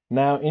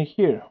 Now in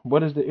here,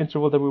 what is the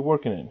interval that we're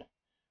working in?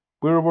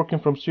 We're working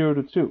from 0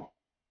 to 2.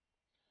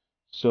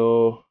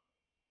 So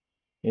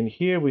in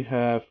here we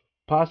have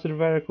positive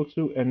radical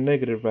 2 and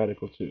negative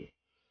radical 2.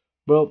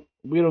 Well,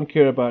 we don't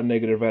care about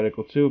negative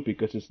radical 2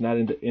 because it's not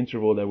in the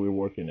interval that we're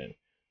working in.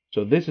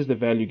 So this is the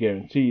value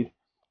guaranteed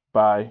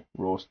by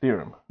Rolle's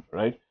theorem,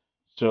 right?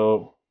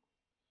 So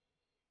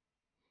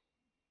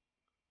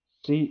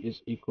c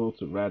is equal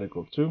to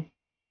radical 2,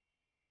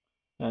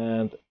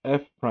 and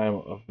f prime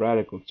of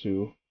radical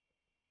 2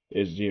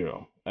 is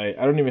 0. I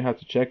don't even have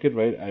to check it,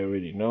 right? I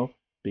already know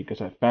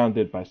because I found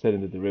it by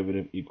setting the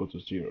derivative equal to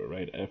 0,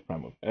 right? F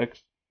prime of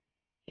x,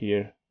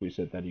 here we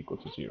set that equal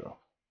to 0.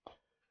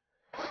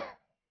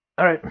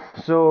 All right,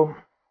 so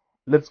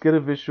let's get a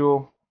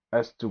visual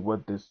as to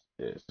what this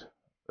is,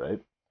 right?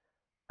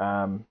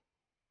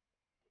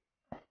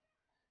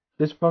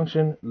 This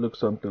function looks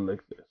something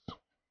like this.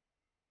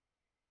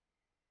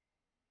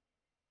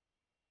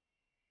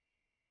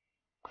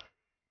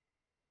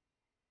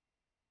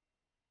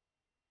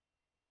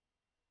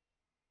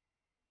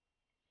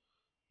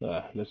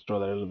 Let's draw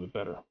that a little bit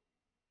better.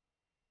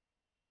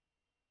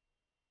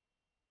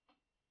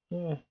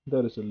 Yeah,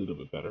 that is a little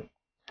bit better.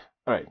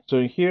 All right, so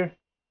in here,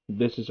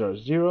 this is our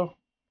 0,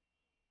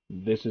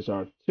 this is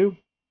our 2,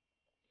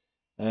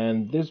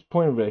 and this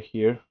point right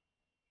here,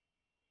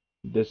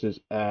 this is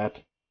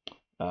at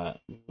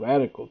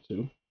radical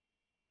 2,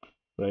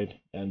 right?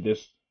 And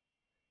this,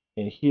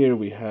 in here,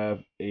 we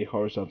have a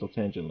horizontal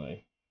tangent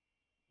line,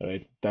 all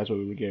right? That's what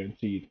we were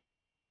guaranteed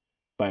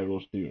by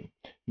Rolle's theorem.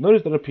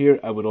 Notice that up here,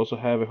 I would also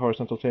have a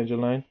horizontal tangent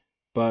line,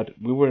 but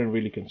we weren't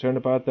really concerned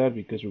about that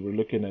because we were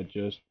looking at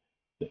just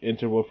the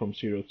interval from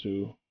 0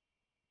 to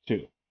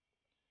 2.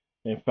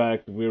 In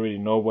fact, we already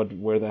know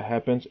where that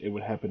happens. It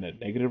would happen at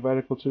negative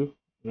radical 2,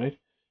 right?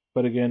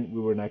 But again,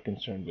 we were not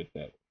concerned with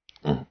that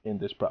in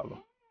this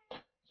problem.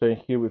 So in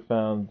here we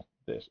found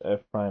this f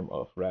prime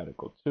of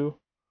radical 2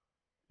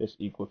 is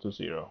equal to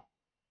 0.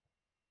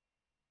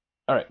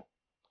 All right.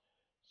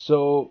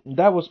 So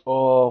that was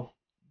all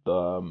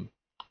the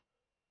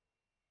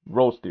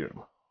Rolle's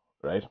theorem,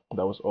 right?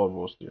 That was all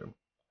Rolle's theorem.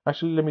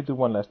 Actually, let me do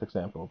one last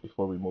example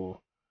before we move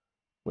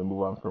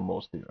on from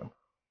Rolle's theorem.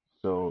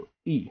 So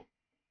E.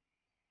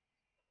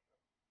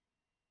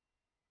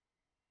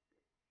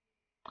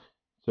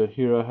 So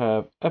here I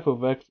have f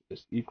of x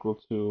is equal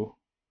to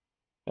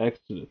x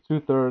to the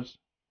 2/3,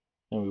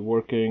 and we're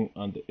working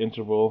on the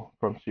interval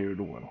from 0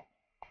 to 1.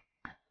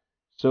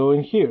 So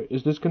in here,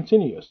 is this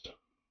continuous?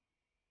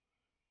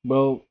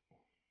 Well,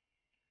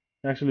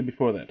 actually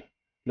before that,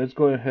 let's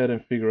go ahead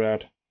and figure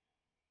out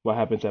what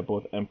happens at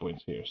both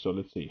endpoints here. So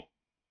let's see.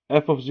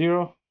 F of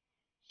 0,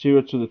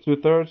 0 to the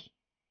 2/3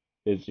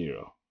 is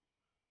 0.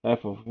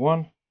 F of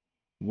 1,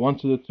 1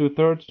 to the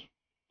 2/3,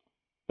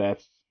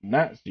 that's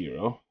not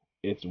 0,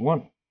 it's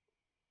 1.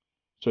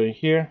 So in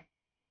here,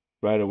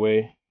 right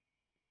away,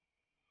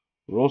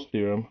 Rolle's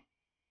theorem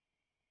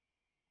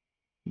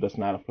does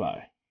not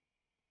apply.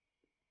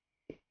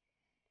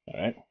 All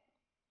right.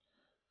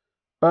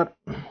 But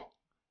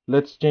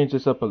let's change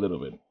this up a little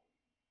bit.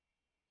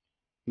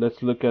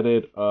 Let's look at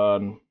it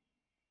on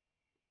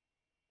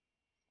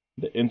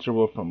the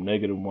interval from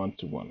 -1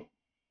 to 1.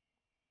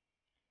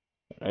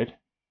 All right.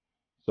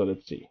 So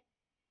let's see.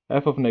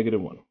 F of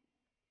 -1.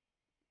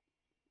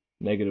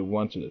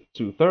 -1 to the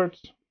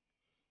 2/3.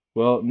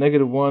 Well,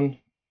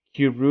 -1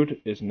 cube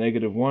root is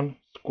 -1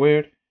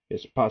 squared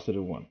is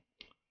 +1.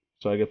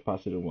 So I get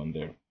 +1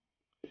 there.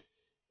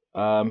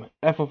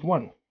 F of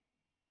 1.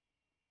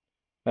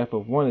 F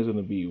of 1 is going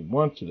to be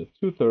 1 to the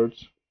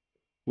 2/3,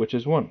 which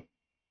is 1.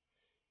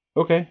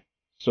 Okay,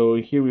 so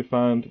here we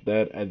found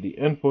that at the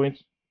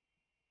endpoint,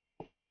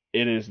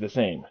 it is the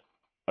same.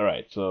 All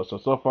right, so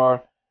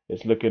far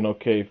it's looking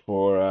okay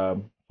for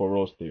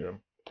Rolle's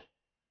theorem.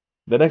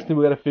 The next thing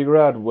we got to figure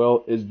out,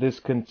 well, is this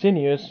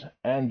continuous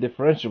and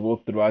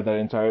differentiable throughout that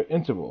entire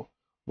interval?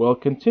 Well,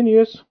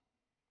 continuous.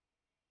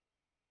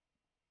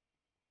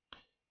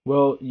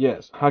 Well,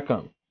 yes. How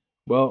come?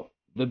 Well,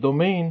 the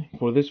domain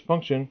for this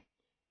function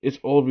is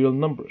all real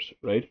numbers,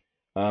 right?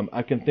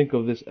 I can think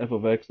of this f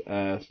of x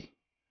as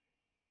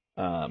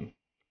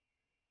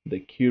the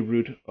cube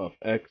root of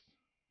x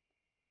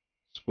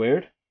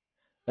squared.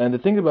 And the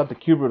thing about the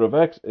cube root of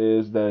x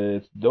is that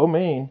its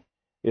domain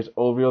is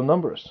all real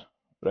numbers,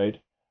 right?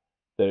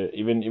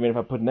 Even if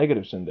I put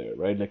negatives in there,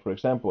 right? Like for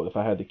example, if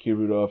I had the cube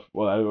root of,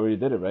 well, I already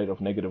did it, right? Of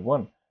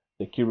 -1.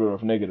 The cube root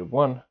of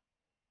 -1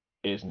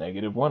 is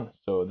 -1.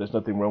 So there's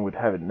nothing wrong with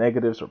having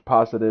negatives or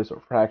positives or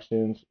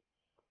fractions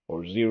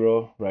or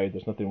 0, right?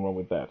 There's nothing wrong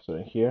with that. So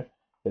in here,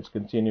 it's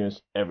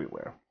continuous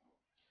everywhere.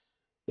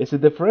 Is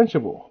it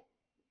differentiable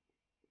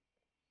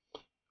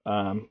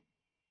in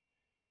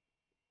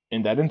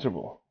that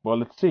interval? Well,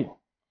 let's see.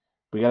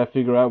 We got to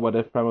figure out what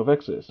f prime of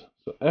x is.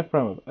 So f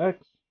prime of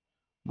x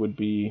would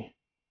be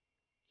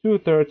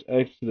 2/3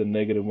 x to the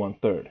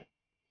 -1/3,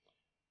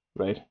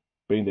 right?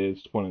 Bring the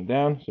exponent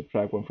down,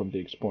 subtract 1 from the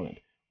exponent,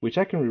 which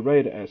I can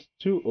rewrite as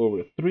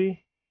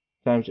 2/3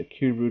 times the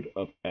cube root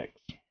of x.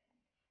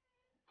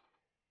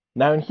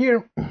 Now in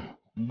here,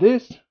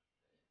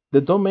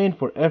 the domain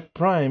for f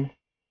prime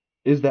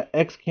is that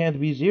x can't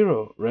be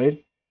 0,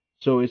 right?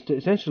 So it's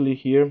essentially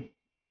here,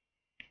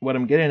 what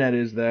I'm getting at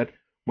is that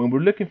when we're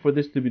looking for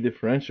this to be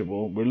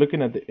differentiable, we're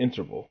looking at the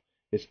interval.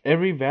 Is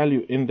every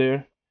value in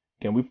there?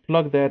 Can we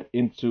plug that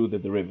into the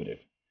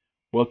derivative?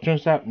 Well, it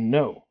turns out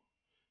no,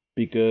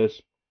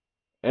 because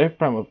f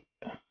prime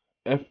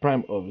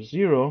of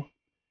 0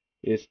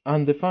 is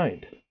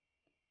undefined.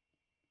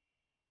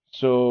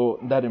 So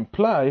that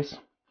implies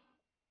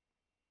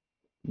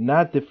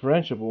not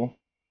differentiable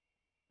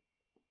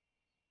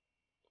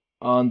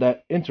on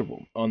that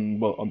interval, on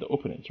the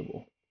open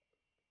interval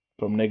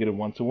from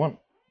 -1 to 1.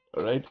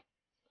 All right.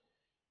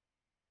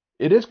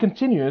 It is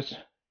continuous,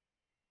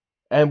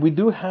 and we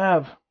do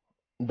have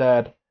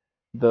that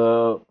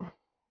the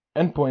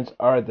endpoints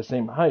are at the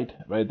same height,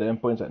 right? The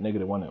endpoints at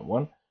 -1 and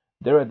 1,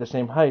 they're at the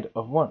same height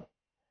of 1.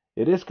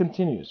 It is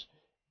continuous,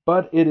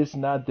 but it is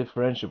not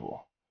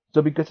differentiable.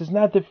 So because it's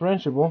not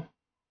differentiable,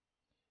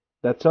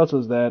 that tells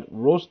us that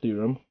Rolle's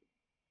theorem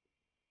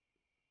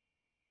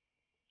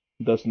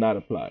does not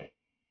apply.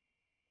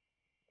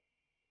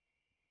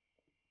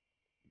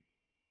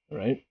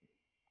 Right?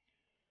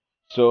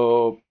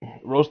 So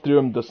Rolle's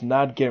theorem does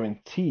not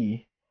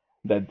guarantee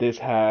that this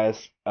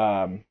has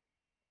a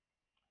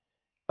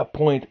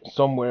point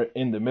somewhere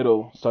in the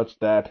middle such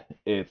that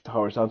its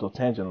horizontal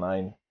tangent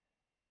line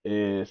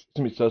is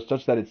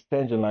such that its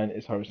tangent line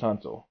is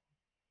horizontal.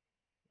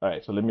 All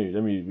right, so let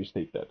me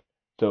restate that.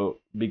 So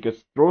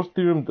because Rolle's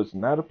theorem does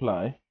not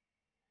apply,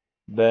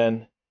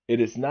 then it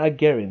is not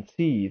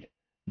guaranteed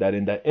that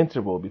in that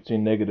interval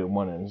between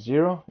 -1 and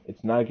 0,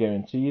 it's not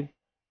guaranteed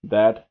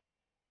that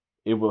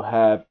it will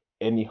have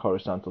any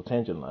horizontal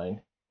tangent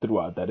line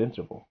throughout that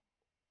interval.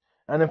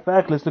 And in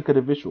fact, let's look at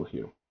a visual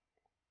here.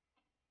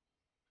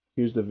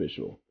 Here's the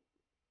visual.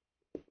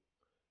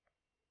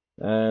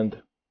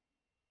 And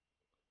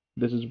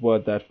this is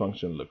what that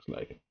function looks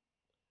like.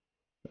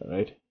 All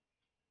right.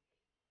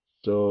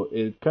 So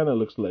it kind of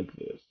looks like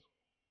this.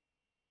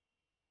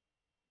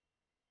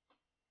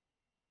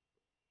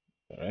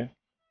 All right.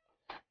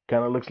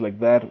 Kind of looks like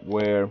that,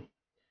 where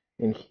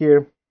in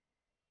here,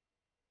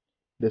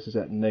 this is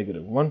at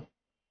 -1.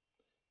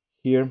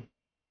 Here,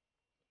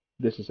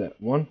 this is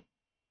at 1.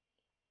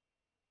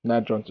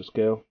 Not drawn to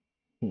scale.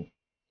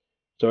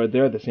 So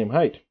they're at the same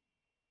height.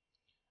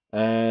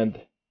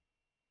 And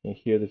in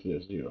here, this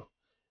is at 0.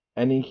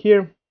 And in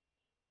here,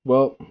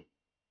 well,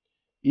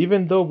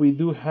 even though we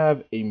do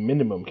have a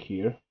minimum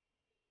here,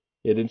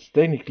 it is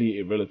technically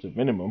a relative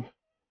minimum,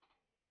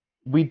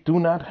 we do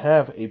not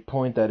have a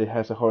point that it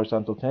has a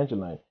horizontal tangent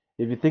line.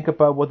 If you think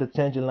about what the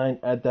tangent line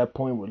at that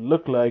point would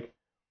look like,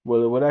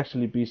 well, it would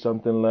actually be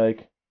something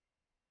like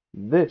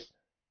this.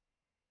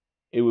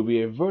 It would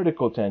be a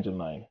vertical tangent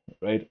line,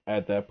 right,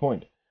 at that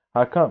point.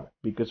 How come?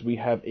 Because we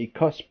have a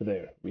cusp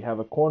there. We have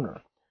a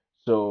corner.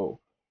 So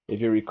if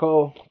you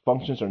recall,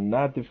 functions are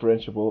not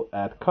differentiable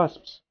at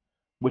cusps,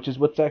 which is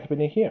what's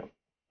happening here.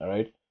 All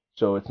right.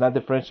 So it's not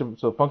differentiable.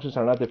 So functions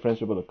are not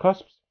differentiable at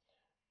cusps,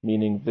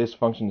 meaning this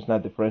function is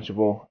not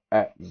differentiable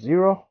at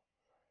 0,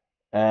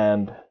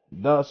 and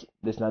thus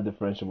it's not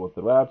differentiable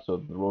throughout. So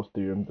the Rolle's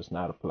theorem does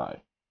not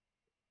apply.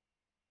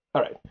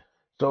 All right.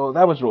 So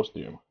that was Rolle's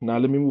theorem. Now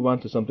let me move on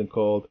to something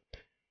called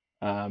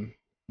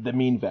the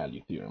mean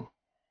value theorem.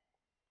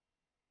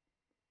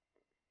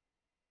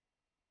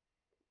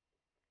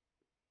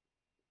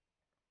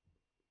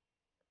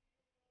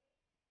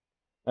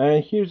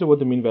 And here's what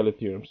the mean value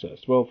theorem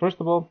says. Well,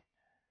 first of all,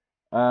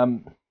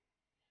 the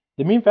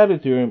mean value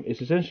theorem is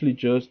essentially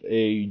just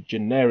a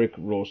generic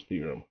Rolle's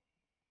theorem.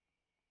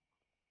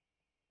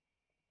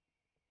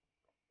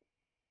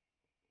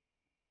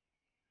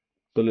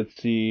 So let's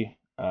see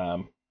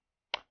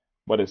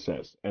what it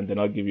says, and then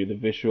I'll give you the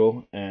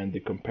visual and the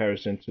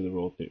comparison to the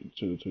Rolle's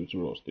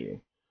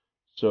theorem.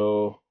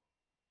 So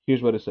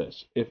here's what it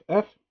says: if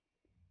f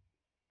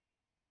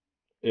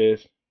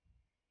is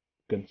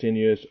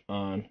continuous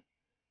on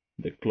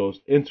the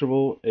closed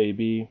interval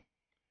AB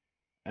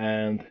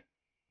and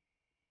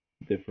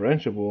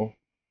differentiable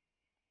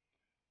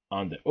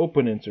on the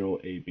open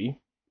interval AB,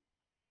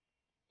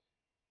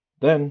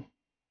 then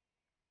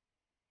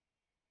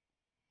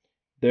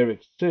there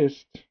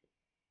exists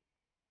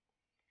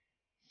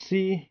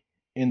C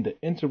in the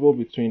interval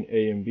between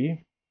A and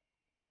B,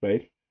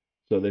 right?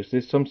 So there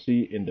exists some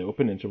C in the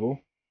open interval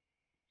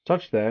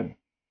such that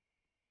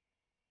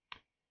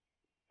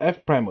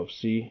f prime of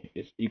C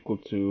is equal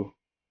to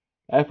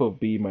f of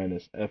B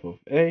minus f of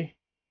A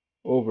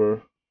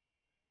over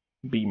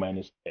B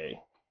minus A.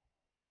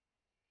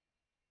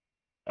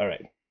 All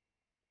right.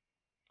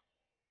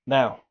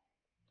 Now,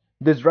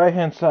 this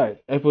right-hand side,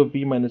 f of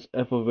B minus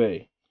f of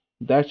A,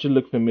 that should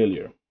look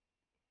familiar.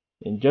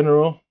 In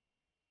general,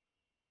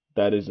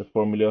 that is a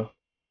formula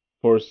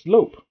for a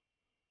slope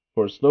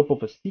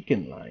of a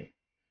secant line.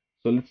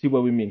 So let's see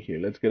what we mean here.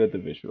 Let's get at the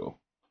visual.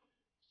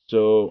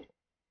 So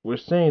we're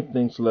saying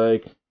things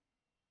like,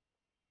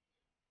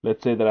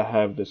 let's say that I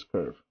have this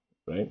curve,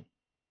 right?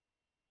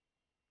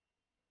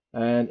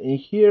 And in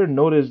here,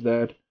 notice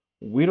that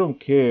we don't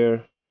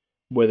care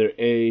whether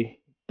the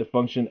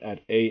function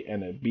at A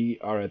and at B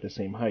are at the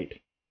same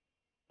height.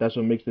 That's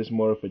what makes this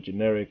more of a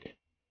generic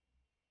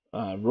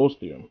Rolle's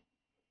theorem,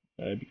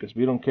 right? Because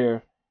we don't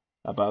care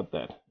about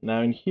that.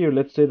 Now in here,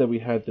 let's say that we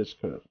had this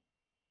curve.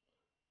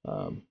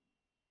 And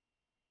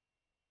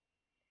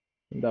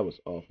that was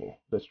awful.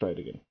 Let's try it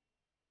again.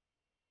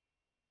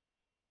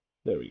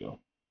 There we go.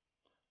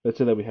 Let's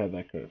say that we have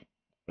that curve,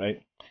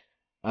 right?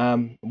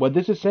 What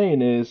this is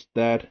saying is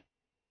that,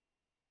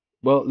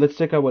 well, let's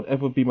check out what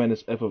f of b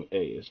minus f of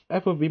a is.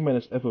 F of b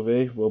minus f of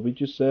a, well, we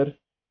just said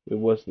it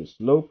was the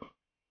slope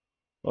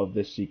of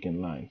this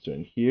secant line. So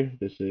in here,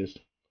 this is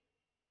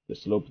the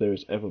slope there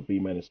is f of b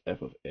minus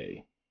f of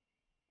a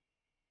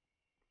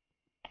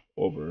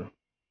over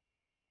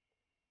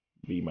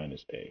b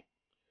minus a.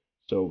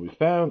 So we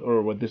found,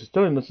 or what this is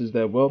telling us is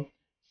that, well,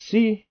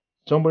 C,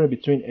 somewhere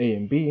between A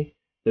and B,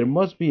 there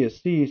must be a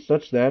C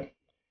such that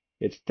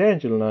its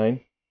tangent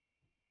line,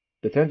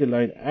 the tangent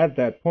line at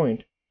that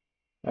point,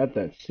 at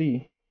that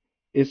C,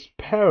 is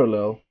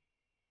parallel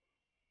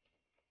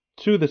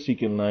to the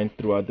secant line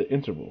throughout the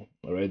interval.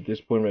 All right,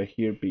 this point right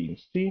here being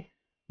C,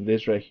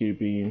 this right here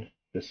being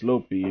the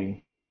slope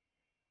being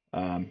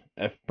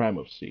f prime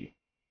of C.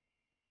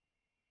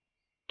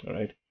 All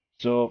right,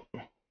 so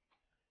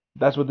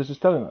that's what this is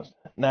telling us.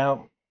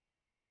 Now,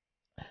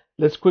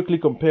 let's quickly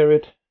compare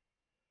it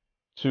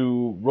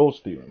to Rolle's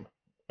theorem.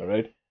 All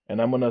right,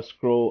 and I'm gonna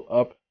scroll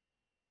up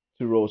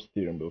to Rolle's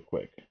theorem real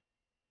quick.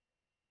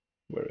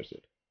 Where is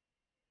it?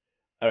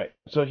 All right,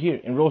 so here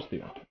in Rolle's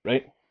theorem,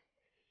 right?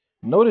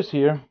 Notice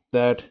here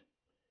that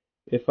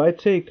if I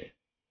take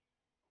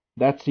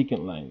that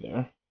secant line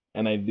there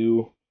and I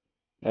do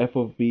f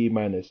of b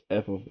minus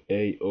f of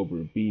a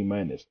over b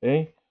minus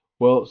a,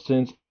 well,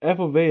 since f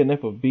of a and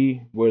f of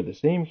b were the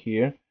same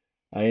here,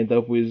 I end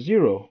up with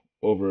 0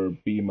 over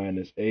b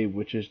minus a,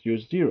 which is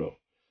just 0.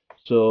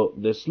 So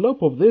the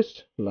slope of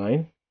this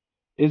line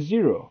is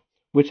 0,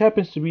 which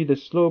happens to be the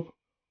slope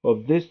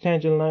of this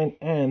tangent line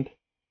and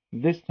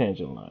this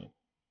tangent line.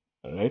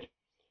 All right,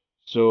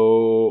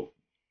 so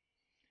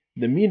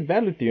the mean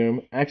value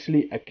theorem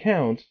actually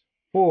accounts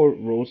for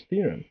Rolle's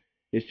theorem.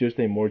 It's just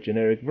a more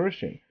generic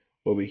version.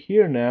 Over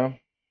here now,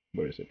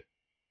 where is it?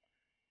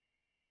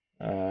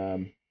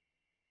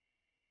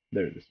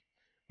 There it is.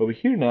 Over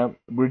here now,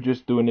 we're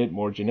just doing it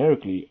more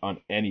generically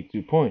on any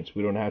 2 points.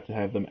 We don't have to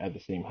have them at the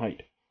same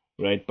height,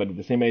 right? But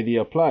the same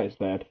idea applies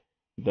that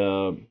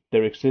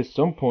there exists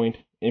some point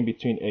in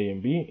between A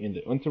and B in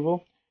the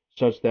interval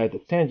such that the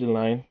tangent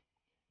line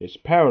is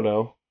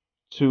parallel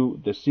to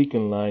the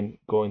secant line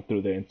going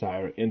through the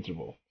entire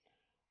interval.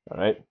 All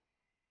right.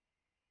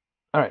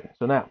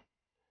 So now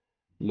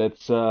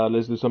let's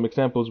do some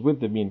examples with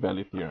the mean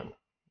value theorem.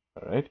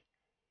 All right.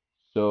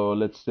 So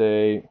let's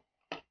say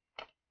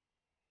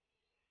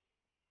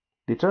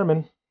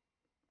determine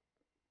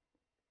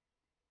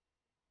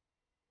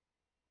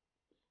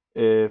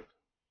if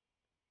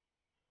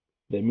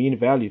the mean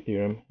value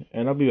theorem,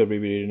 and I'll be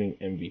abbreviating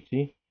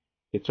MVT,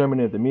 determine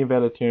if the mean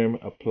value theorem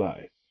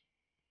applies.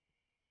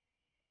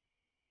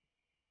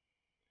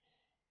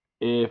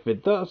 If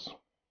it does, so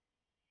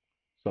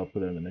I'll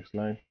put it in the next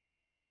line.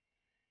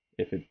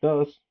 If it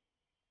does,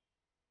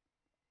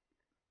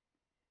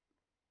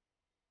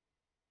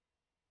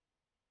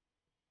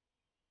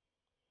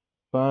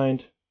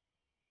 find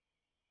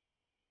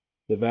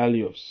the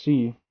value of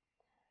C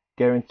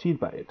guaranteed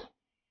by it.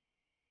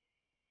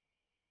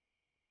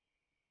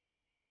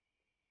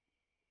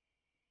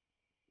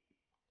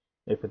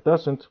 If it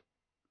doesn't,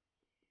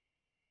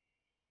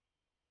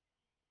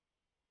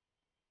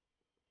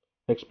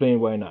 explain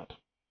why not.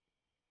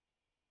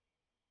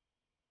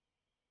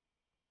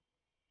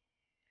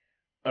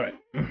 All right.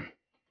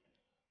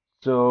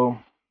 So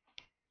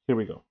here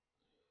we go.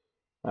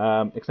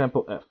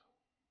 Example F.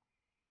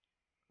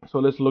 So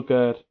let's look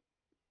at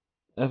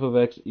f of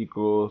x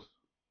equals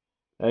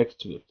x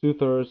to the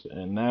 2/3,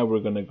 and now we're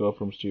going to go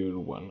from 0 to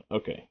 1.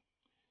 Okay.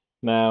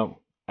 Now,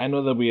 I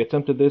know that we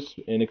attempted this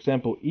in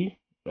example E,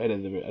 right,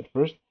 at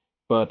first,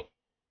 but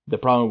the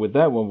problem with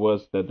that one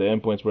was that the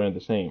endpoints weren't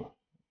the same,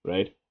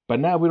 right? But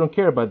now we don't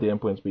care about the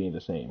endpoints being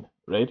the same,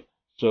 right?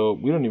 So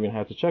we don't even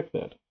have to check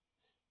that.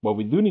 what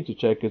we do need to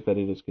check is that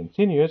it is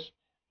continuous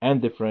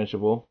and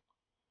differentiable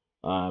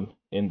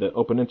in the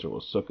open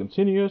intervals. So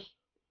continuous,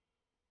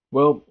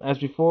 well, as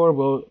before,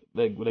 well,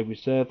 like we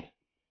said,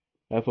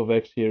 f of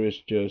x here is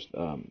just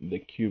the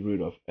cube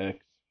root of x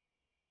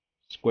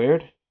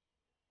squared,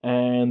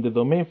 and the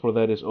domain for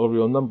that is all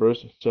real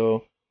numbers.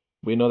 So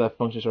we know that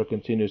functions are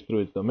continuous through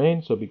its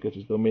domain. So because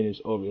its domain is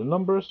all real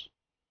numbers,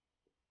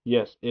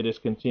 yes, it is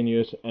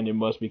continuous, and it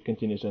must be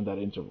continuous in that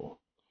interval.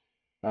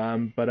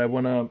 But I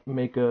want to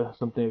make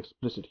something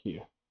explicit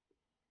here.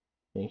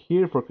 And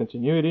here for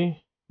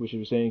continuity, we should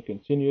be saying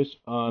continuous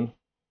on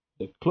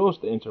the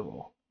closed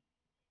interval.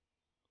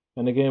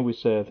 And again, we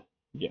said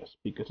yes,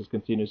 because it's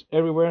continuous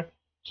everywhere,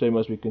 so it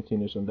must be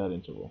continuous on that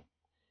interval.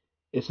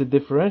 Is it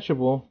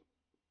differentiable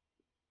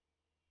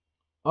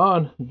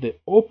on the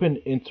open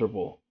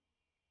interval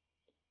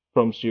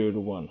from 0 to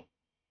 1?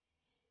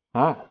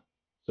 So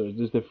is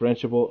this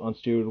differentiable on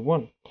 0 to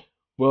 1?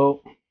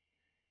 Well,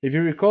 if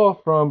you recall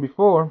from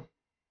before,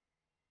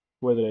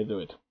 where did I do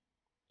it?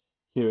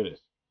 Here it is.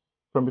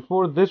 From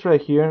before, this right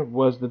here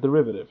was the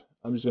derivative.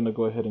 I'm just going to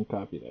go ahead and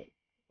copy that.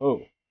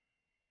 Oh,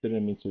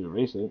 didn't mean to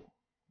erase it.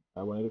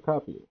 I wanted to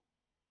copy it.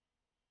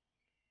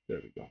 There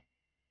we go.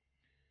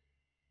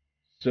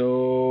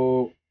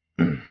 So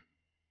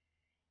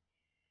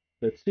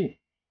let's see.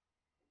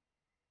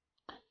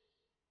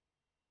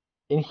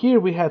 In here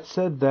we had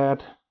said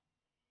that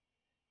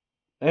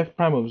f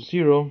prime of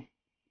 0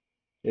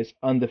 is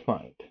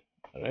undefined,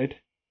 all right?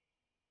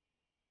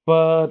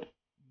 But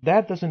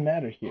that doesn't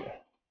matter here.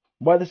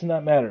 Why does it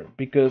not matter?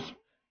 Because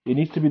it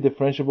needs to be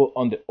differentiable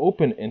on the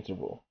open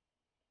interval.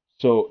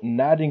 So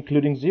not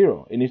including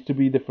 0. It needs to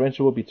be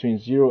differentiable between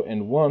 0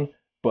 and 1,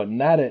 but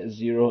not at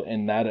 0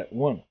 and not at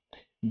 1.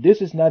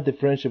 This is not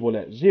differentiable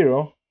at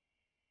 0,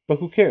 but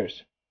who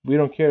cares? We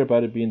don't care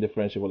about it being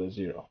differentiable at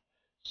 0.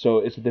 So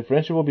is it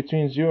differentiable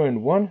between 0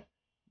 and 1?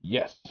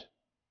 Yes.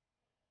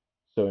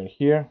 So in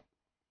here,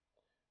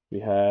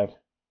 we have,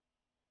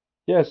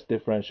 yes,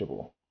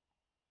 differentiable.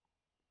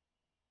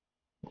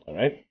 All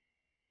right.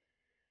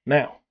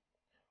 Now,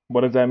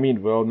 what does that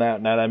mean? Well, now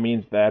that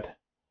means that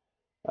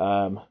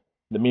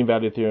the mean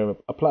value theorem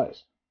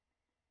applies.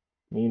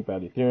 Mean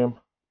value theorem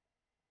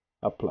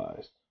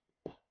applies.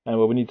 And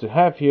what we need to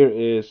have here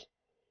is,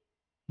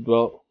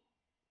 well,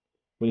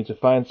 we need to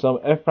find some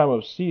f prime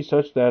of c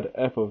such that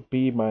f of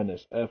b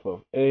minus f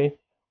of a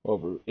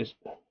over is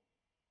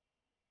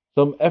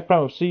some f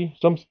prime of c,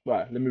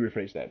 let me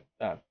rephrase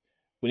that.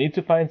 We need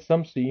to find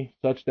some c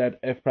such that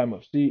f prime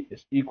of c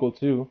is equal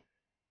to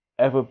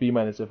f of b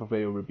minus f of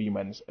a over b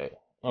minus a.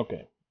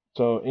 Okay,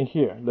 so in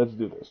here, let's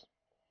do this.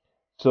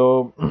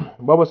 So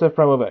what was f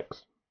prime of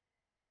x?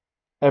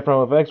 F prime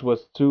of x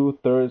was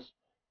 2/3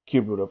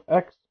 cube root of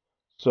x.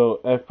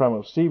 So f prime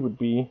of c would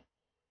be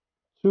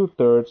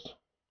 2/3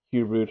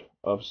 cube root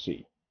of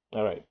c.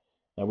 All right,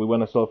 and we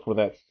want to solve for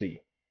that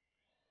c.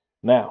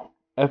 Now,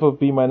 f of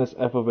b minus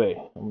f of a.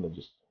 I'm going to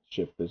just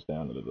shift this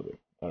down a little bit.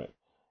 All right,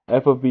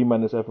 f of b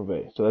minus f of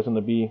a. So that's going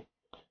to be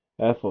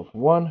f of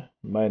 1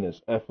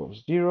 minus f of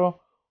 0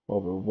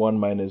 over 1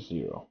 minus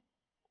 0.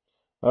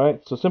 All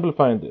right, so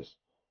simplifying this,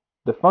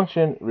 the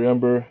function,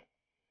 remember,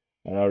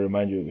 and I'll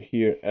remind you over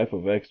here, f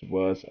of x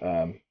was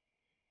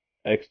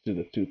x to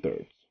the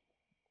 2/3,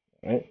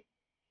 right?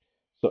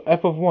 So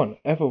f of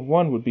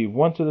 1 would be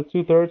 1 to the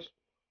 2/3,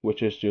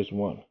 which is just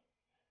 1.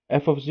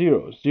 F of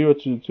 0, 0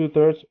 to the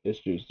 2/3 is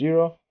just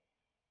 0.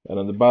 And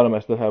on the bottom, I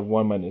still have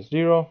 1 minus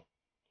 0.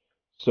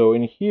 So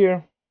in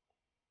here,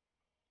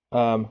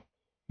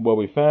 what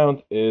we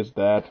found is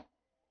that,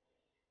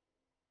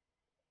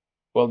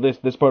 well,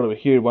 this part over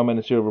here, 1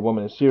 minus 0 over 1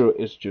 minus 0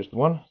 is just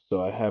 1.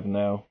 So I have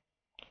now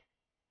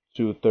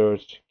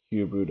 2/3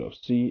 cube root of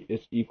c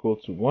is equal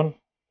to 1.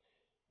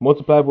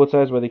 Multiply both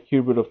sides by the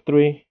cube root of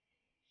 3.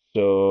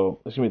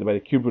 So, excuse me, by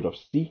the cube root of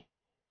c.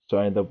 So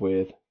I end up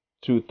with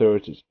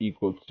 2/3 is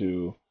equal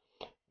to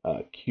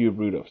cube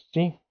root of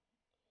c.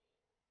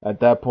 At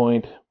that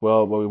point,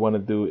 well, what we want to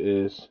do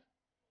is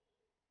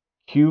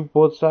cube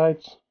both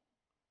sides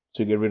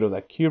to get rid of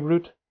that cube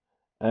root.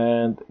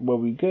 And what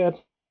we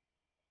get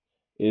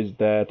is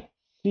that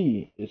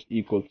c is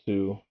equal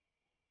to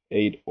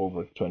 8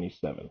 over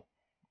 27.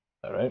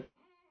 All right.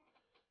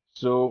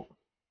 So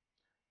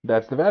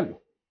that's the value.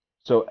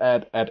 So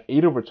at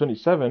 8 over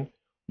 27,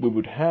 we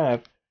would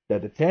have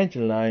that the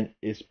tangent line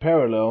is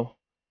parallel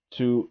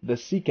to the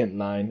secant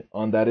line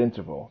on that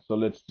interval. So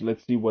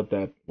let's see what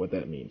that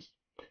means.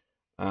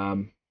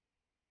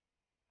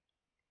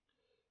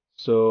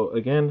 So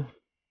again,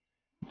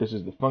 this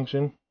is the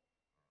function,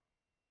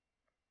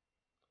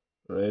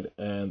 right?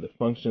 And the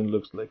function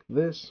looks like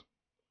this.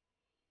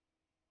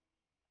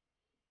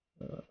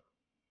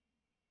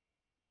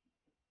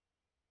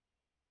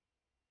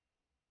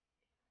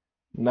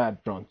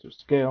 Not drawn to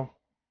scale.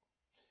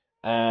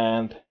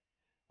 And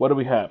what do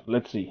we have?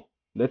 Let's see.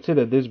 Let's say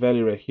that this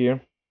value right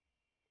here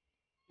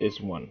is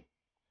 1.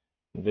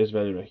 And this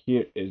value right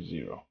here is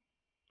 0.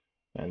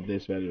 And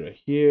this value right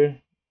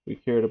here we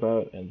cared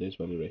about, and this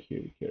value right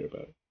here we cared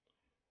about.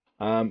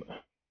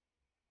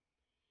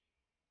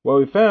 what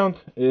we found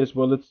is,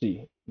 well, let's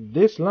see,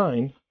 this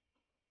line,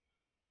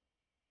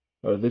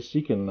 or this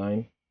secant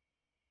line,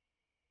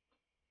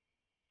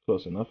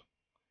 close enough,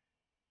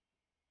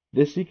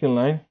 this secant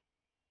line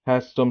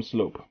has some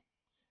slope.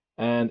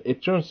 And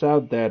it turns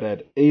out that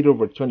at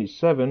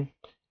 8/27,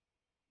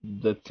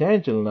 the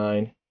tangent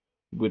line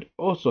would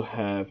also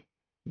have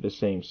the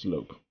same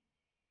slope.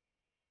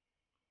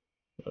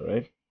 All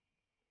right.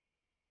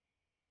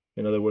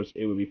 In other words,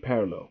 it would be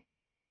parallel.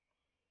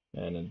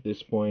 And at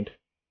this point,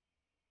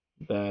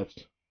 that's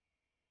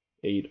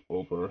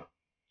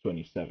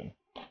 8/27.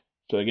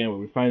 So again, what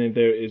we're finding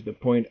there is the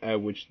point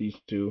at which these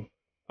two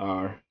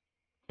are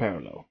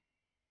parallel.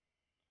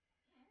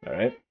 All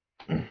right.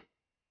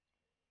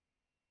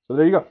 So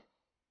there you go.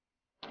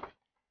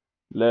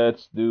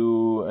 Let's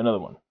do another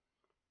one.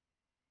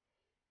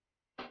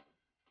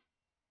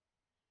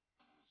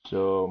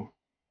 So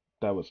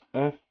that was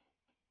F,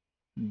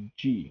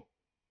 G.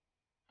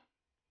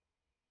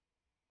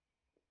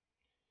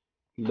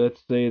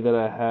 Let's say that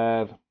I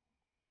have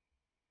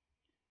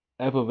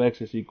f of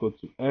x is equal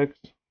to x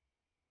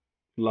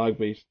log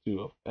base 2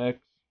 of x,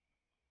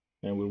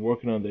 and we're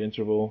working on the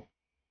interval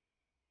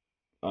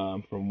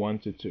from 1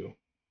 to 2.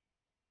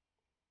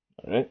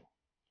 All right.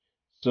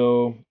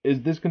 So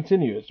is this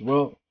continuous?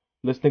 Well,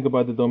 let's think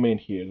about the domain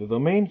here. The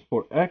domain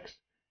for x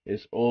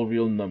is all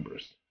real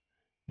numbers.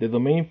 The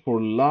domain for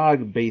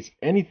log base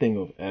anything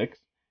of x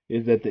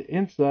is that the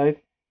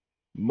inside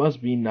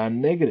must be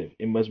non-negative.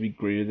 It must be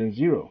greater than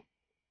 0.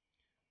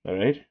 All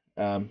right.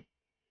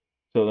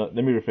 So let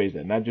me rephrase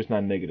that. Not just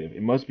non-negative.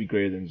 It must be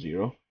greater than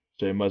 0.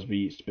 So it must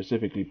be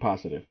specifically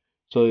positive.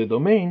 So the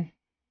domain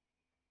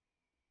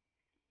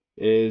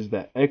is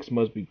that x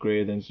must be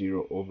greater than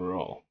 0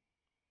 overall.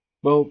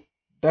 Well,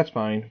 that's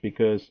fine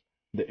because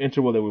the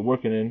interval that we're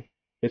working in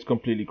is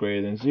completely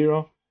greater than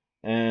 0,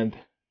 and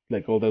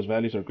like all those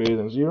values are greater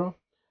than 0.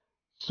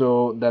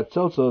 So that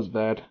tells us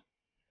that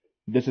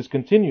this is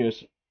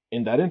continuous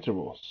in that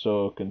interval.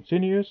 So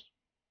continuous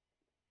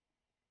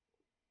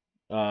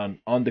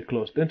on the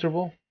closed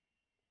interval.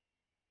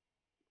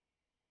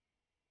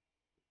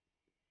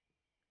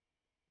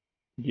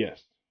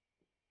 Yes.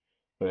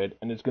 Right,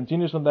 and it's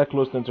continuous on that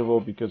closed interval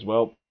because,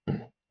 well,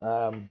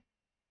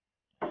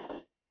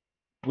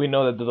 we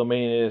know that the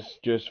domain is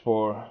just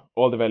for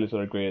all the values that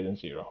are greater than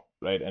 0,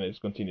 right? And it's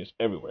continuous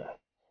everywhere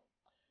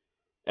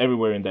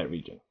in that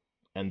region.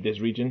 And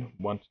this region,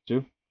 1 to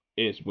 2,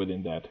 is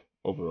within that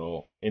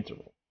overall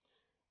interval.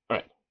 All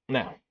right,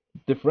 now,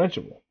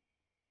 differentiable.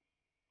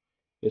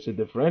 It's a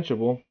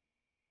differentiable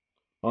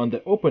on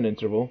the open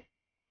interval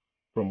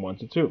from 1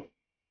 to 2.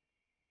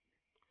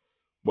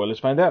 Well, let's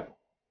find out.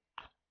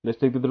 Let's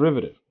take the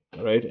derivative,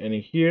 all right? And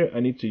in here,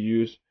 I need to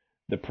use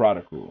the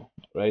product rule,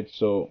 right?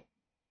 So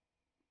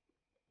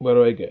what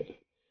do I get?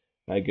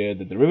 I get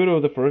the derivative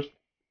of the first,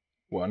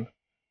 1,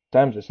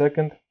 times the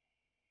second,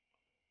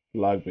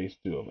 log base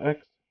 2 of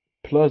x,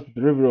 plus the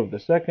derivative of the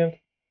second,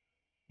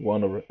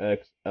 1 over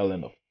x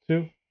ln of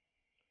 2,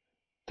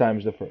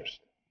 times the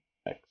first,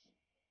 x.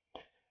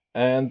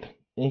 And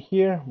in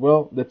here,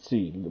 well, let's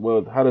see.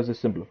 Well, how does this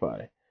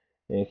simplify?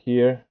 In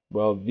here,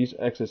 well, these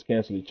x's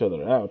cancel each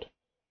other out,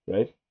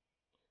 right?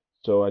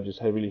 So I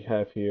just really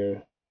have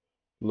here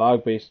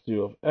log base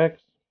 2 of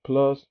x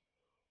plus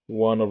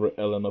 1 over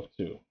ln of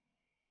 2.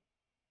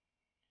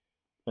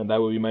 And that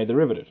will be my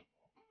derivative.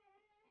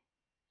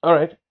 All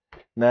right.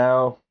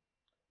 Now,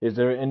 is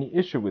there any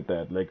issue with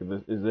that? Like,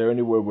 is there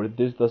anywhere where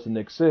this doesn't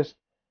exist?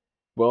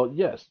 Well,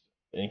 yes.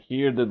 And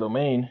here the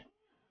domain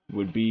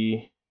would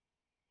be,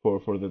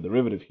 for the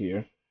derivative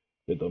here,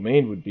 the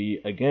domain would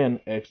be, again,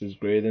 x is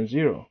greater than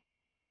 0.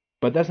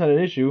 But that's not an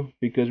issue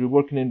because we're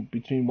working in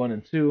between 1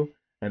 and 2,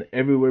 and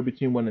everywhere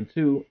between 1 and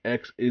 2,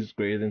 x is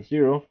greater than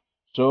 0.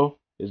 So,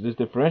 is this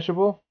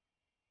differentiable?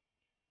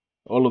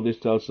 All of this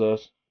tells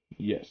us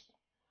yes.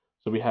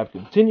 So we have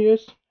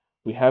continuous,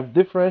 we have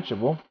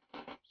differentiable.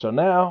 So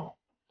now,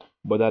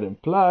 what that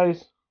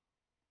implies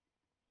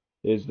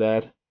is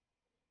that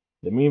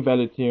the mean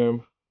value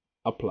theorem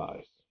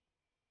applies.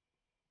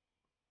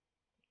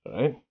 All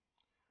right.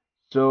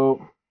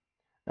 So,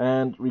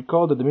 and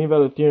recall that the mean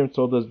value theorem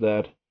told us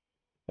that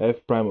f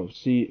prime of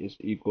c is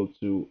equal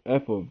to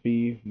f of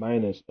b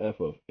minus f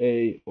of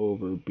a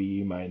over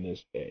b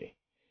minus a.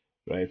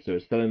 Right. So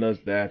it's telling us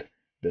that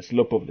the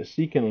slope of the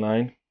secant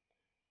line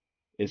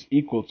is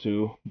equal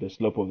to the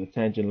slope of the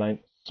tangent line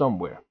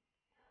somewhere.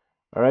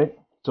 All right.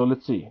 So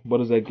let's see. What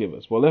does that give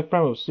us? Well, f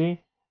prime of c,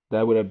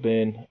 that would have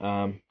been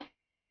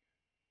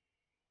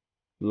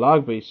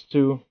log base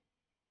 2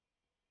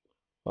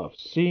 of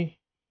c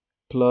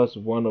plus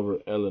 1 over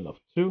ln of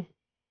 2.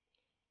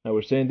 Now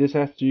we're saying this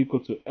has to equal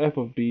to f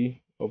of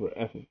b over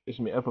f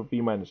of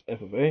b minus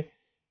f of a.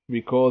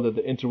 Recall that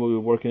the interval we were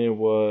working in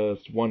was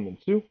 1 and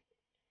 2.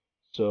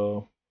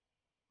 So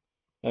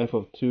f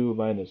of 2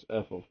 minus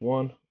f of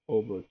 1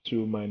 over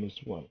 2 minus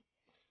 1.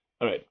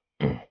 All right.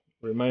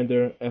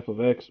 Reminder, f of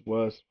x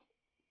was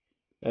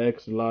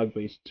x log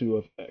base 2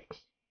 of x.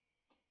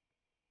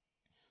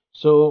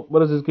 So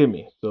what does this give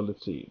me? So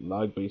let's see.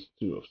 Log base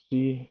 2 of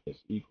c is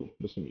equal,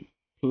 listen to me,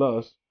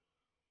 plus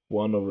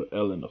 1 over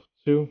ln of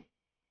 2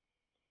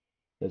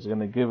 is going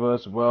to give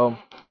us, well,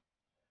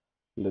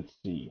 let's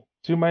see,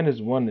 2 minus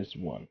 1 is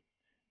 1.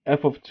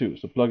 F of 2,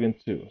 so plug in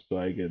 2. So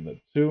I get the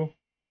 2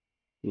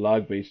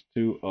 log base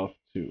 2 of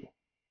 2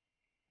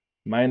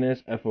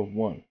 minus f of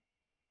 1,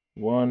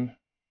 1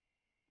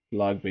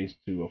 log base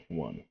 2 of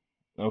 1.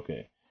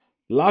 Okay,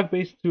 log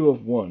base 2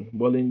 of 1.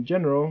 Well, in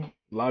general,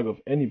 log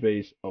any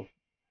base of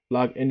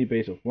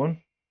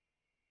 1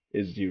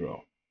 is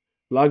 0.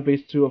 Log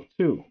base 2 of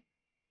 2,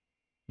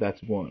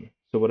 that's 1.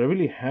 So what I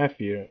really have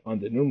here on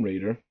the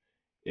numerator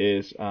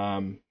is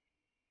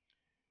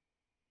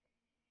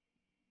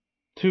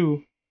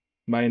 2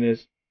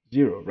 minus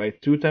 0,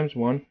 right? 2 times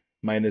 1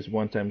 minus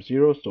 1 times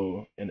 0,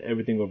 so, and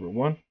everything over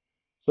 1.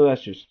 So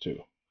that's just 2.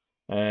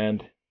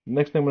 And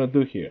next thing I'm going to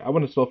do here, I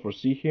want to solve for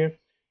c here.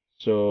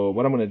 So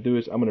what I'm going to do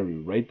is I'm going to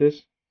rewrite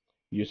this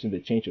using the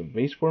change of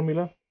base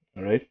formula,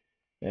 all right?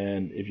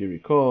 And if you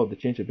recall, the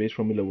change of base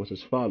formula was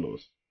as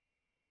follows.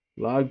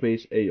 Log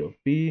base a of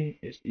b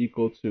is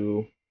equal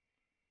to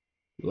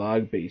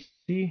log base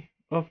c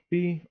of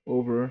b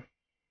over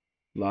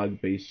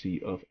log base c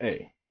of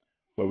a,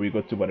 where we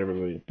go to whatever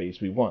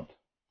base we want.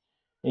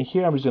 And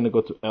here I'm just going to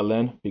go to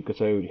ln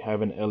because I already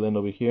have an ln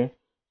over here.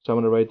 So I'm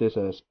going to write this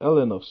as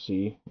ln of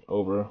c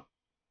over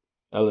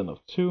ln of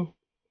 2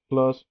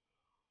 plus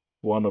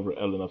 1 over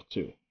ln of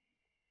 2.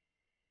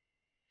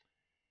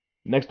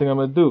 Next thing I'm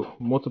going to do,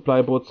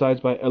 multiply both sides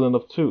by ln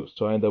of 2.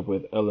 So I end up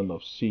with ln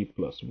of c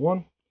plus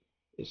 1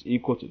 is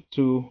equal to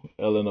 2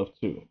 ln of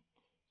 2.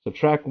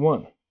 Subtract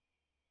 1.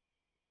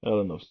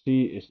 Ln of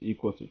c is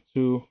equal to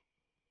 2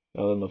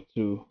 ln of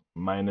 2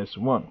 minus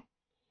 1.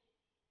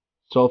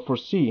 Solve for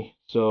c.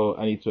 So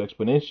I need to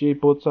exponentiate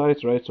both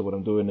sides, right? So what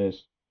I'm doing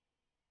is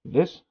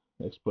this,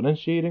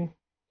 exponentiating.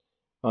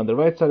 On the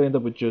right side, I end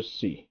up with just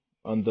c.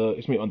 On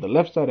the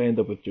left side, I end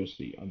up with just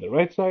c. On the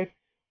right side,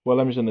 well,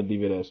 I'm just going to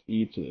leave it as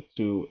e to the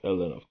 2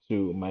 ln of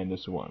 2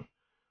 minus 1,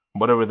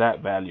 whatever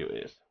that value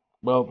is.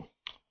 Well,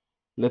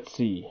 let's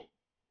see.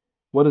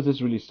 What does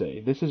this really say?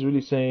 This is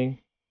really saying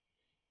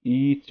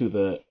e to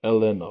the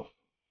ln of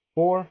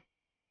 4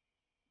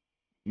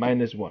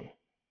 minus 1,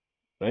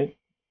 right,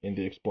 in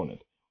the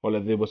exponent. All I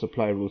did was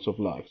apply roots of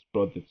logs,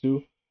 brought the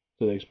 2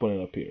 to the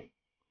exponent up here.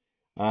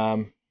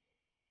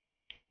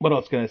 What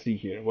else can I see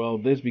here? Well,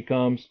 this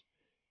becomes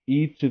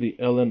e to the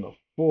ln of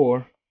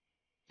 4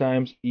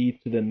 times e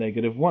to the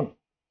negative 1,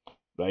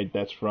 right?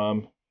 That's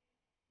from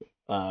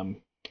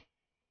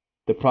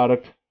the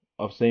product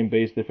of same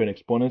base, different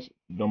exponents.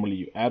 Normally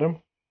you add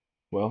them.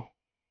 Well,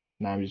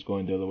 now I'm just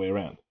going the other way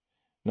around.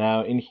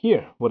 Now in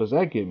here, what does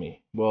that give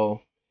me?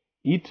 Well,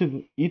 e to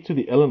the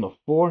ln of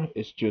 4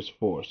 is just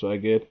 4. So I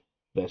get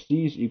that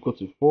c is equal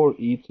to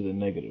 4e to the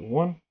negative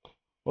 1,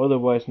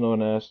 otherwise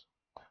known as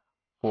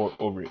 4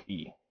 over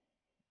e.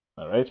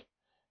 All right.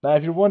 Now,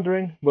 if you're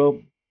wondering, well,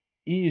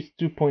 e is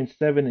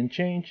 2.7 and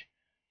change,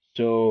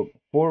 so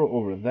 4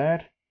 over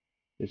that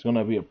is going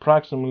to be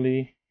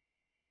approximately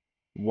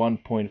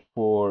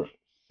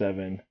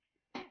 1.47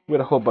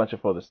 with a whole bunch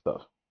of other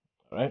stuff.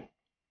 All right.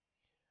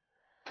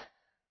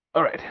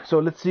 All right. So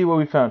let's see what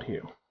we found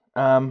here.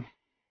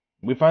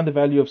 We found the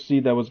value of c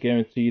that was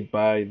guaranteed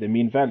by the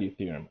mean value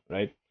theorem,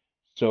 right?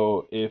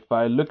 So if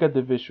I look at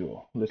the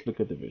visual, let's look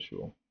at the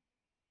visual.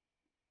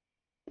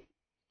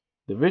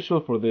 The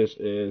visual for this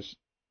is,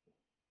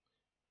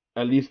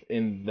 at least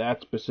in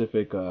that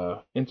specific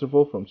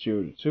interval from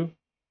 0 to 2,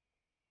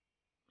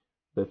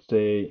 let's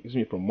say,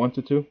 from 1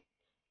 to 2,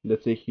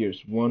 let's say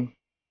here's 1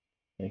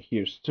 and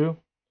here's 2.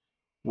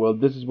 Well,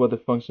 this is what the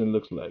function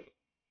looks like.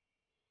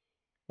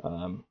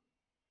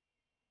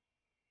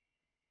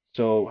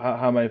 So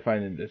how am I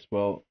finding this?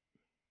 Well,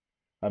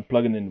 I'm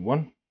plugging in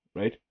 1,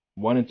 right?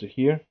 1 into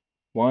here.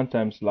 1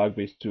 times log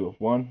base 2 of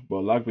 1.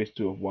 Well, log base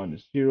 2 of 1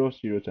 is 0.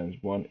 0 times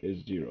 1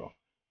 is 0.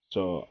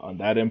 So on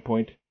that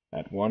endpoint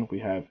at 1, we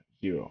have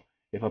 0.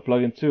 If I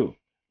plug in 2,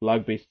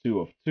 log base 2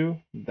 of 2,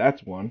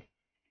 that's 1.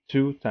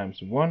 2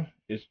 times 1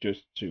 is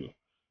just 2.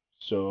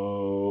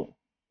 So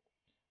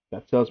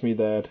that tells me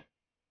that,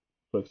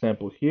 for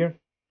example, here,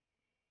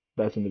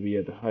 that's going to be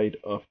at the height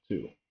of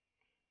 2.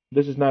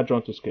 This is not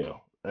drawn to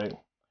scale, right?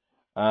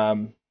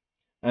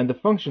 And the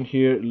function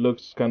here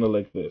looks kind of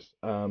like this.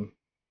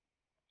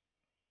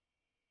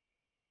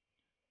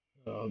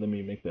 Let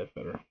me make that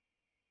better.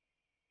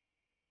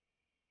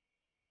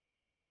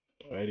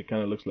 All right, it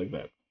kind of looks like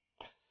that.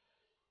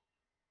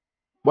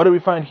 What do we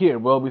find here?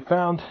 Well, we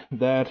found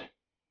that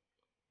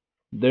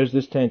there's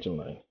this tangent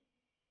line,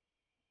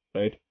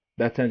 right?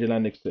 That tangent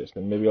line exists,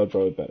 and maybe I'll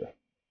draw it better.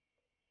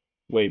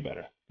 Way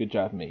better. Good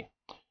job, me.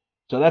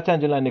 So that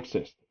tangent line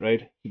exists,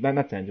 right?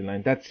 Not tangent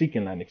line, that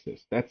secant line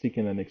exists. That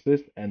secant line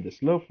exists, and the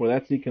slope for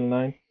that secant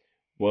line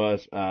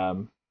was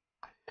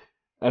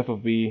f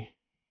of b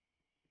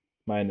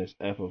minus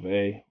f of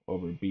a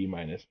over b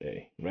minus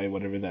a, right?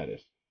 Whatever that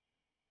is.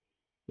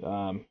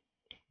 Well,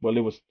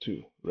 it was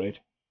 2, right?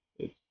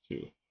 It's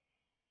 2.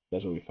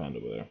 That's what we found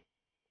over there.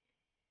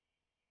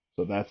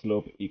 So that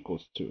slope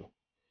equals 2.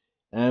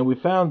 And we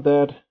found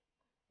that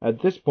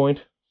at this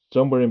point,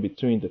 somewhere in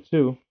between the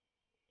two,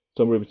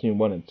 somewhere between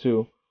 1 and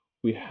 2,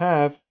 we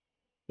have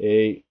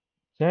a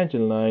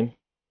tangent line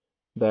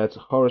that's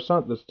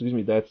horizontal, excuse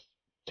me, that's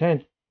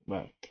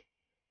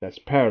that's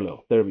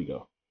parallel. There we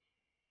go.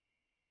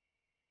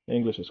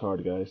 English is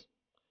hard, guys.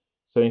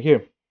 So in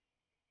here,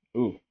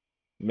 ooh,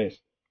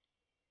 missed.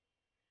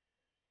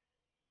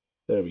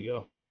 There we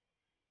go.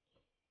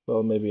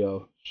 Well, maybe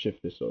I'll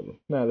shift this over.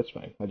 Nah, that's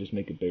fine. I'll just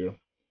make it bigger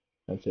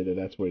and say that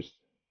that's where it's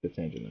the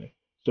tangent line.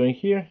 So in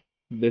here,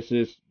 this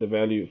is the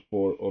value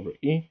 4 over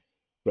e,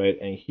 right?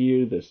 And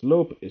here, the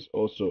slope is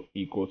also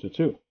equal to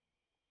 2,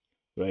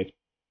 right?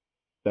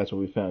 That's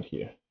what we found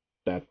here,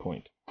 that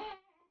point.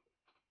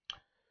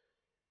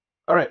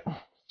 All right,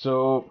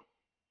 so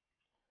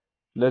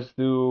let's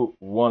do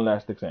one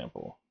last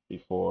example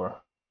before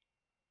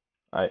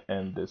I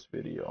end this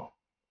video.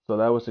 So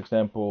that was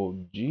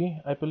example G,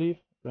 I believe,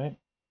 right?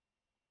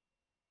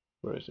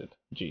 Where is it?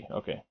 G,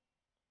 okay.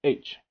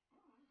 H.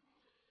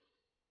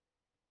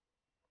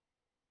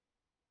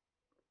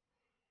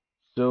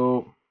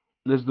 So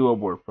let's do a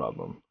word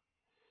problem.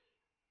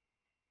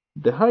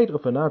 The height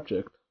of an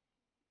object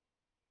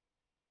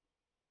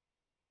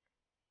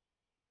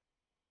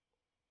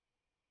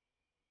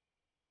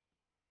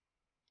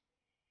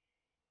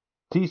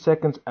t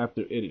seconds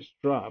after it is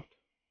dropped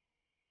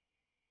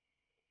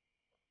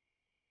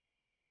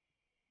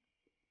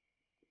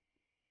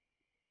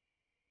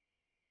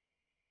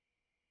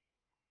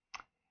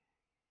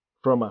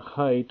from a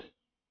height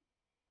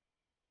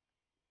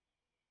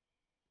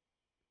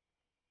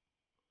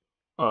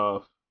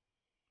of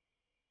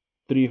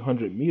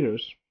 300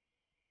 meters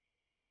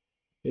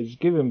is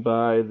given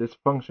by this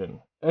function.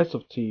 S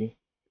of t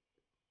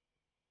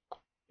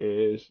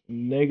is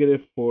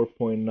negative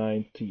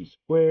 4.9 t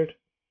squared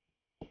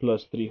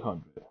plus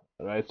 300.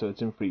 All right, so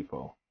it's in free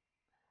fall.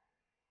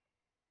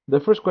 The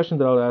first question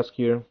that I'll ask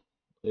here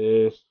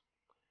is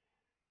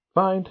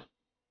find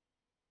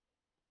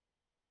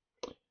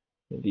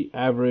the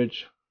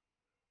average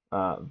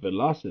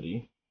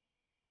velocity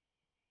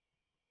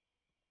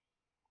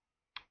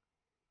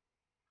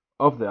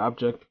of the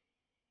object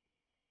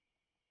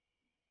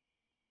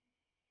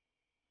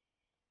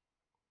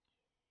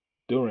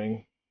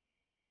during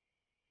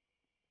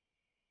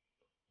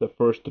the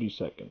first 3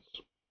 seconds.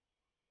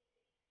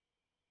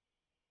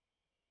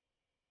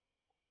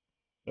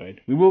 Right?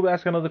 We will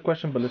ask another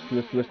question, but let's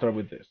start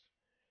with this.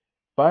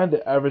 Find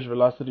the average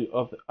velocity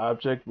of the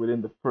object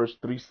within the first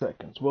 3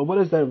 seconds. Well, what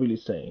is that really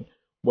saying?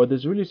 What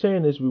it's really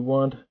saying is we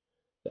want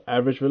the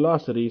average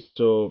velocity.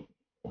 So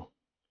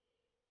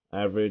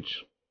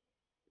average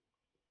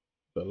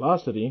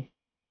velocity,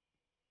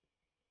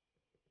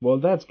 well,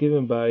 that's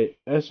given by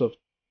s of,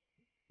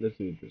 let's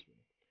do it this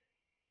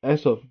way,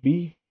 s of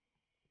b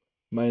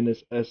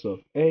minus s of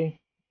a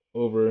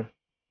over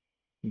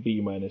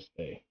b minus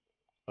a.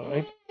 All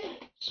right.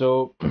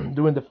 So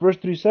during the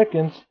first 3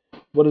 seconds,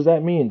 what does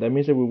that mean? That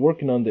means that we're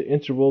working on the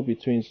interval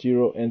between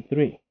 0 and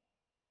 3.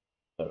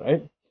 All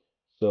right.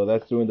 So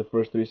that's during the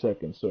first 3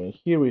 seconds. So in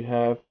here we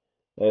have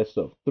s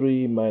of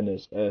 3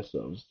 minus s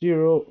of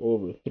 0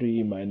 over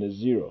 3 minus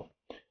 0.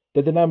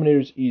 The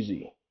denominator is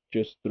easy,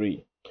 just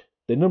 3.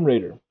 The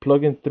numerator,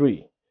 plug in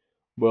 3.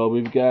 Well,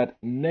 we've got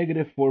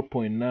negative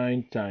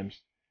 4.9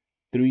 times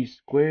 3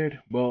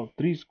 squared. Well,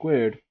 3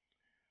 squared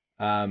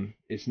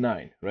is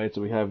 9, right?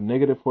 So we have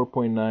negative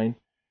 4.9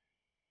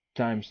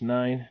 times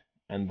 9,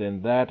 and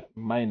then that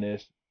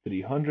minus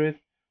 300,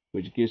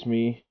 which gives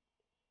me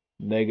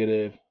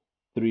negative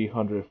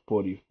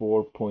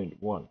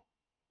 344.1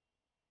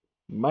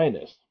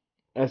 minus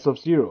s of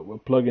 0. We'll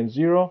plug in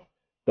 0.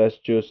 That's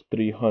just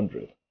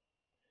 300.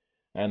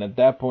 And at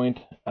that point,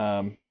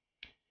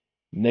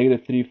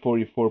 negative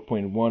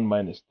 344.1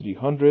 minus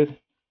 300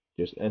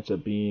 just ends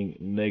up being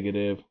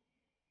negative,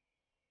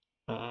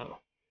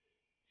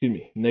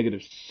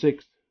 negative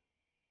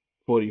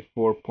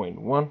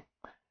 644.1.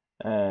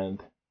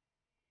 And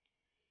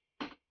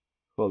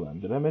hold on,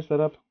 did I mess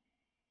that up?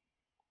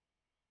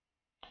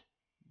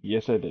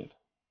 Yes, I did.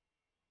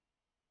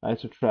 I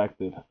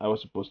subtracted. I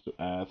was supposed to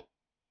add.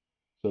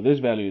 So this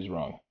value is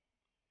wrong.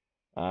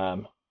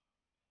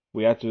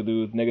 We had to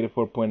do negative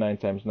 4.9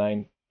 times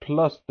 9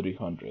 plus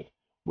 300,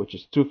 which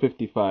is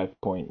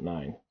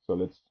 255.9. So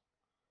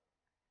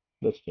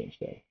let's change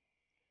that.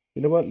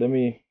 You know what? Let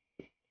me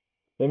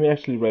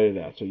actually write it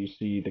out so you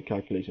see the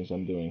calculations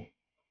I'm doing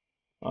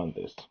on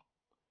this.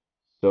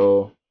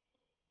 So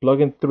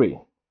plug in 3.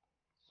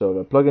 So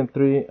to plug in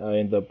 3, I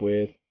end up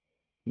with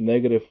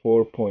negative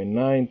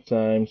 4.9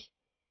 times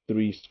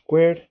 3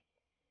 squared,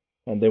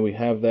 and then we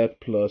have that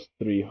plus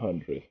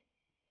 300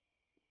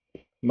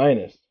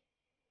 minus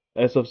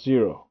s of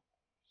 0.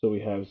 So we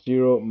have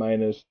 0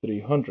 minus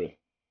 300.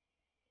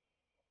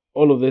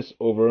 All of this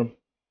over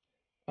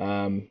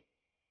 0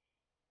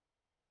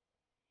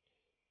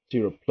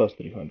 plus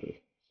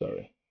 300.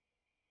 Sorry.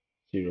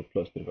 0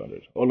 plus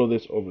 300. All of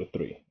this over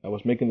 3. I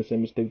was making the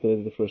same mistake that I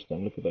did the first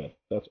time. Look at that.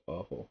 That's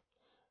awful.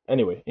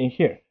 Anyway, in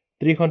here,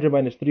 300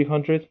 minus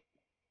 300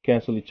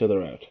 cancel each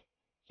other out.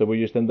 So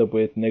we just end up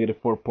with negative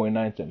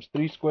 4.9 times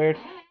 3 squared.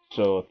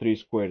 So 3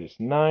 squared is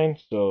 9.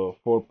 So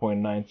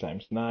 4.9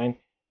 times 9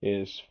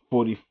 is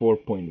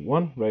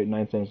 44.1, right?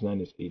 9 times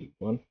 9 is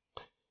 81.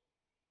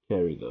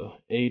 Carry the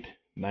 8.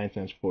 9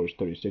 times 4 is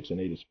 36, and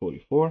 8 is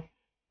 44.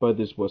 But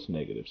this was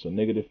negative. So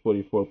negative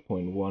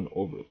 44.1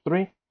 over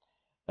 3.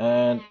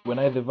 And when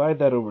I divide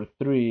that over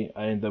 3,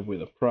 I end up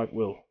with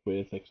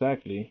with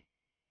exactly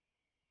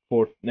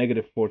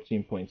negative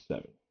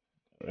 14.7.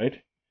 All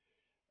right.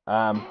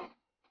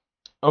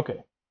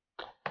 Okay.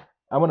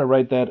 I'm going to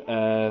write that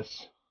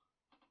as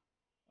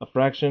a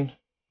fraction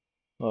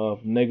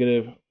of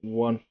negative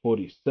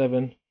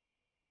 147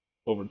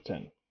 over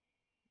 10.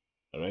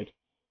 All right.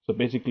 So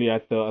basically, I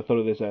thought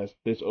of this as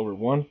this over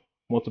 1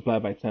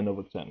 multiplied by 10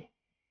 over 10.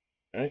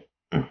 All right.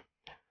 All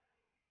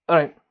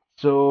right.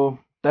 So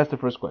that's the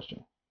first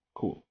question.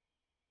 Cool.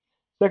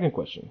 Second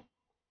question.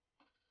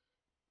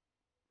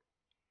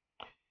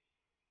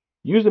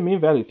 Use the mean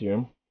value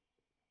theorem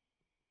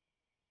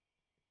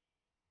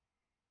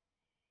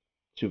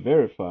to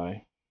verify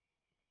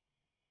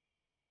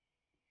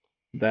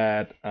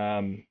that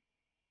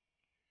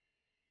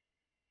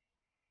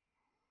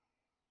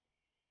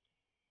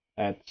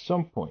at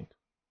some point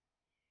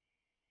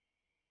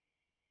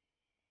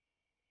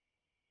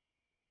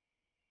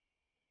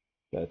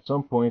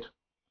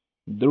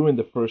during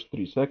the first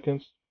 3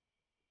 seconds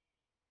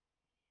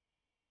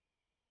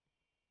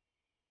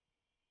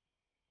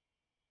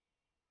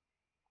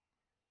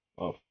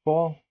of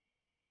falling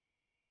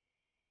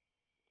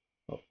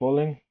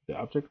the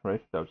object,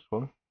 right? The object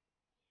falling.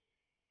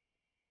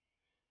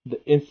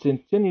 The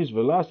instantaneous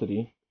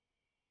velocity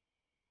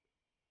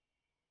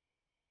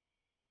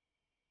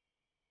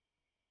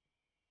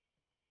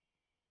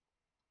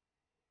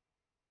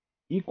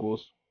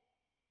equals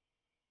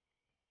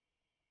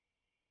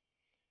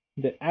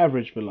the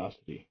average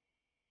velocity.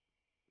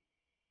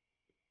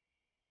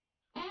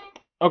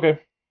 Okay.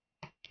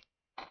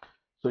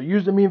 So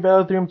use the mean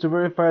value theorem to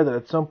verify that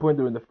at some point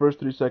during the first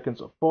 3 seconds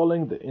of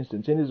falling, the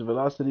instantaneous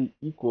velocity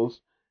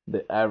equals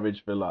the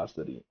average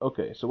velocity.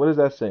 Okay, so what is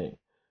that saying?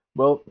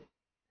 Well,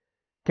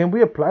 can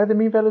we apply the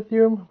mean value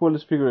theorem? Well,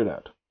 let's figure it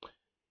out.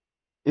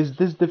 Is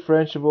this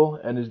differentiable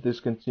and is this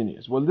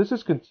continuous? Well, this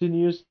is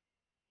continuous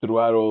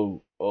throughout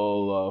all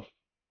of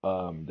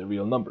the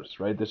real numbers,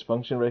 right? This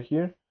function right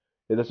here,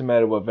 it doesn't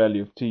matter what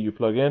value of t you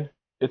plug in,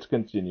 it's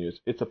continuous,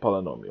 it's a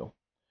polynomial.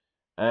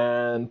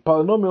 And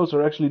polynomials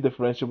are actually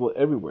differentiable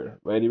everywhere,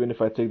 right? Even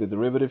if I take the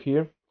derivative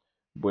here,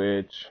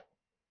 even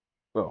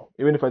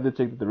if I did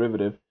take the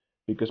derivative,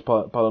 because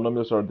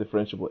polynomials are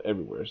differentiable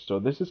everywhere. So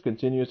this is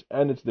continuous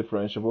and it's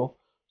differentiable.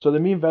 So the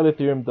mean value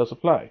theorem does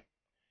apply.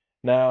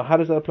 Now, how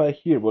does that apply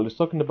here? Well, it's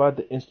talking about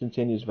the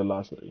instantaneous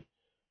velocity.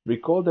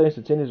 Recall the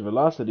instantaneous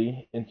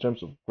velocity in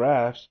terms of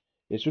graphs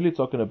is really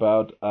talking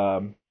about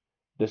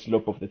the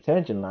slope of the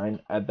tangent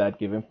line at that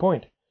given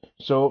point.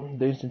 So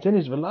the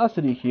instantaneous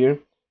velocity here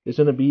is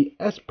going to be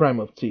s prime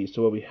of t.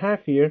 So what we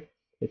have here,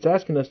 it's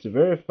asking us to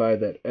verify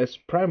that s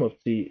prime of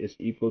t is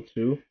equal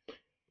to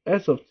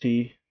s of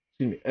b.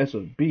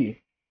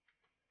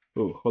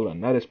 Oh, hold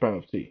on, not s prime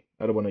of t.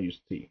 I don't want to use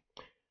t.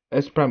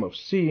 S prime of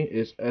c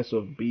is s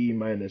of b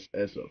minus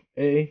s of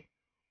a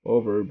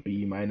over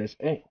b minus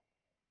a.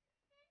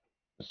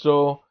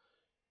 So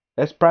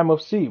s prime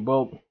of c,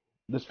 well,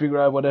 let's figure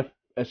out what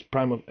s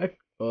prime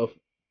of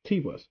t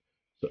was.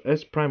 So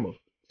s prime of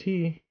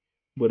t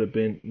would have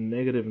been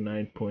negative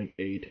 9.8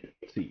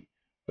 t,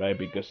 right?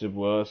 Because it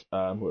was,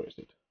 where is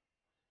it?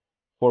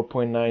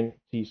 4.9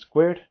 t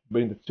squared.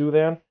 Bring the 2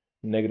 down,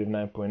 negative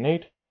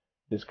 9.8.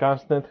 This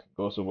constant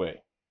goes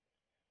away.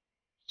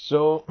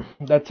 So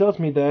that tells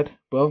me that,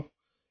 well,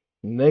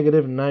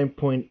 negative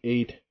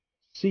 9.8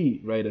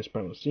 c, right, s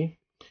prime of c,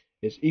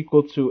 is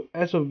equal to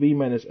s of b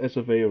minus s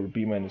of a over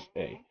b minus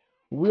a.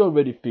 We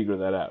already figured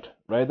that out,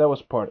 right? That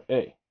was part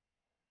A.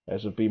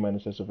 S of b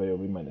minus s of a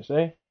over b minus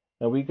a.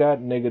 And we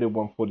got negative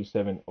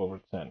 147 over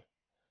 10.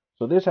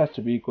 So this has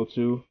to be equal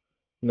to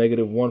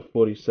negative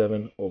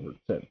 147 over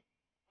 10.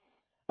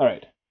 All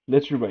right,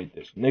 let's rewrite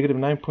this. Negative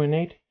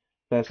 9.8,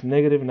 that's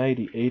negative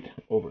 98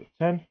 over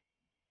 10.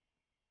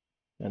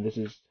 And this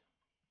is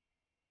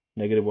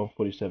negative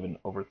 147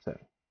 over 10.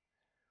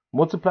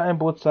 Multiplying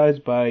both sides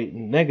by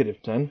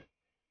negative 10,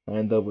 I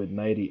end up with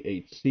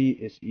 98c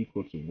is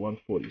equal to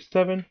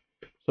 147.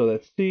 So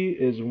that c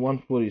is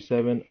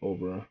 147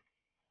 over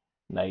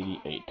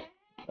 98.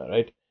 All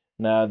right.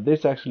 Now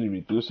this actually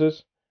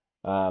reduces.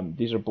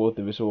 These are both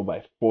divisible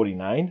by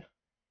 49.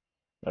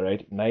 All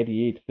right.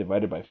 98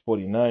 divided by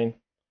 49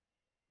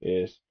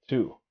 is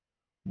 2.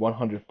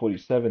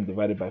 147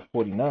 divided by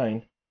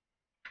 49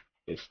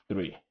 is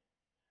 3.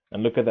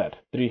 And look at that.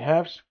 3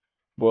 halves.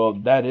 Well,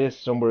 that is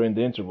somewhere in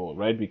the interval,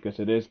 right? Because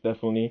it is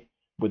definitely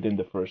within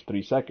the first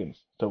 3 seconds.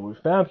 So what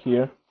we found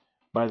here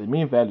by the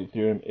mean value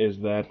theorem is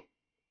that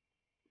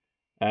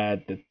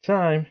at the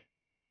time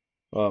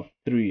of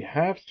 3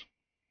 halves,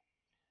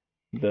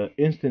 the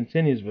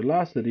instantaneous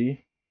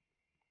velocity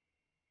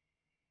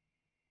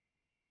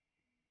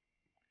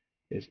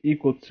is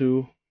equal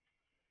to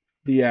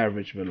the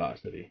average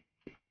velocity.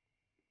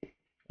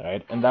 All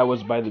right, and that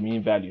was by the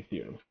mean value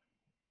theorem.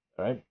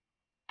 All right.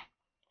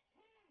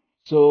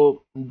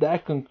 So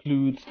that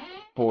concludes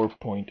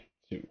 4.2.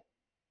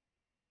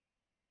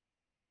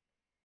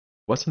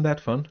 Wasn't that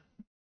fun?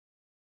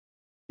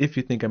 If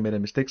you think I made a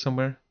mistake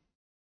somewhere,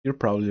 you're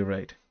probably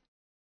right.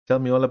 Tell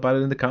me all about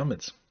it in the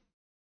comments.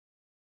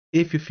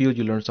 If you feel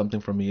you learned something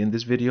from me in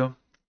this video,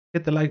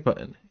 hit the like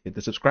button, hit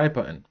the subscribe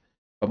button,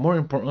 but more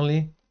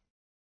importantly,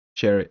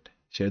 share it.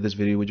 Share this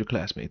video with your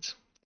classmates.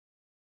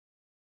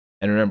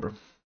 And remember,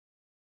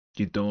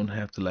 you don't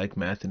have to like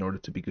math in order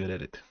to be good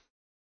at it.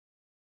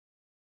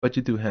 But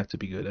you do have to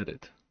be good at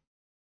it.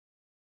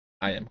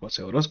 I am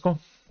Jose Orozco.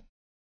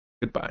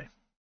 Goodbye.